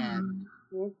 and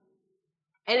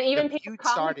even the people feud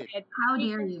started. commented. How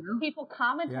dare you? People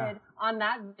commented Yeah. on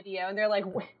that video, and they're like,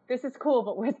 "This is cool,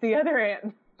 but where's the other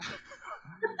aunt?"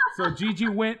 So Gigi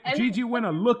went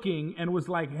a looking and was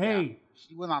like, "Hey,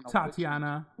 She went on a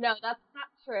Tatiana." No, that's not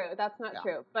true. That's not Yeah.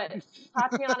 true. But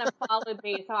Tatiana followed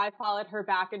me, so I followed her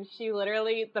back, and she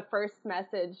literally, the first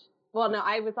message, well, no,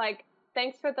 I was like,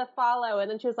 "Thanks for the follow," and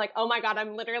then she was like, "Oh my god,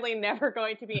 I'm literally never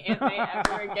going to be Aunt May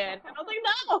ever again." And I was like,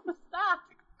 "No, stop."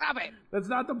 Stop it. That's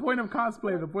not the point of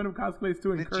cosplay. The point of cosplay is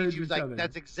to And encourage Gigi was each like, other.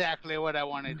 "That's exactly what I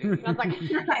want to do." And I was like,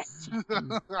 "Yes."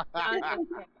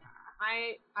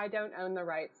 I don't own the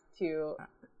rights to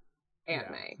Aunt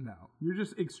Yeah, May. No, you're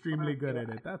just extremely good at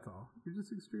it. That's all. You're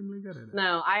just extremely good at it.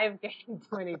 No, I've gained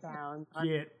 20 pounds.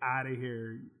 Get out of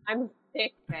here. I'm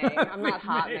thick May. I'm not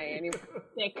hot May anymore.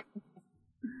 Thick.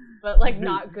 But like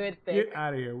not good thick. Get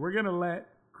out of here. We're gonna let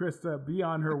Krista be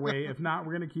on her way. If not,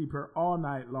 we're gonna keep her all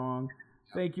night long.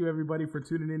 Thank you everybody for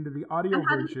tuning into the audio I'm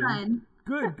having version. fun.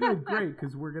 Good, great,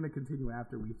 because we're gonna continue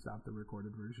after we stop the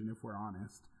recorded version, if we're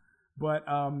honest. But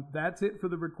that's it for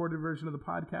the recorded version of the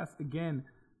podcast. Again,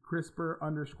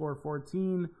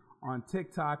 CRISPR_14 on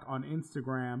TikTok, on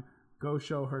Instagram. Go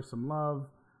show her some love.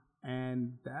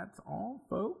 And that's all,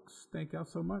 folks. Thank y'all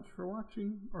so much for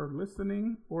watching or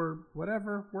listening or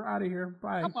whatever. We're out of here.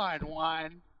 Bye. Come on,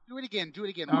 Juan. Do it again. Do it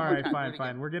again. All One more right, time. Do it fine.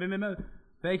 again. We're getting another.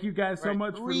 Thank you guys so Right.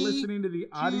 much for 3, listening to the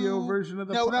audio 2, version of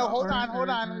the No, podcast. hold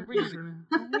on. Let me bring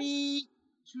it. 3,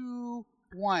 2,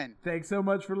 1. Thanks so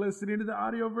much for listening to the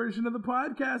audio version of the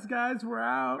podcast, guys. We're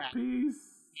out. Right.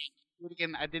 Peace. Do it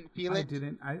again. I didn't feel I it.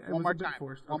 didn't. It One was more a bit time.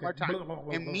 forced. One Okay. more time. Blah, blah,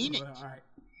 blah, And blah, mean blah, it. blah. All right.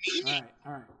 Mean All it. right.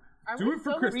 All right. Are Do we it for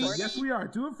still Krista. recording? Yes, we are.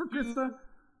 Do it for Krista.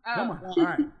 Oh. Come on. All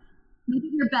right. Make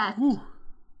it your best. Whew.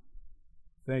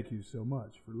 Thank you so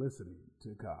much for listening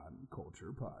to Con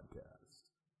Culture Podcast.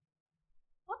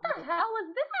 What the hell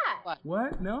was that?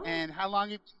 What? No? And how long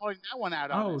have you been holding that one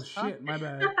out on Oh, us, huh? shit. My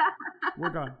bad. We're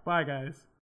gone. Bye, guys.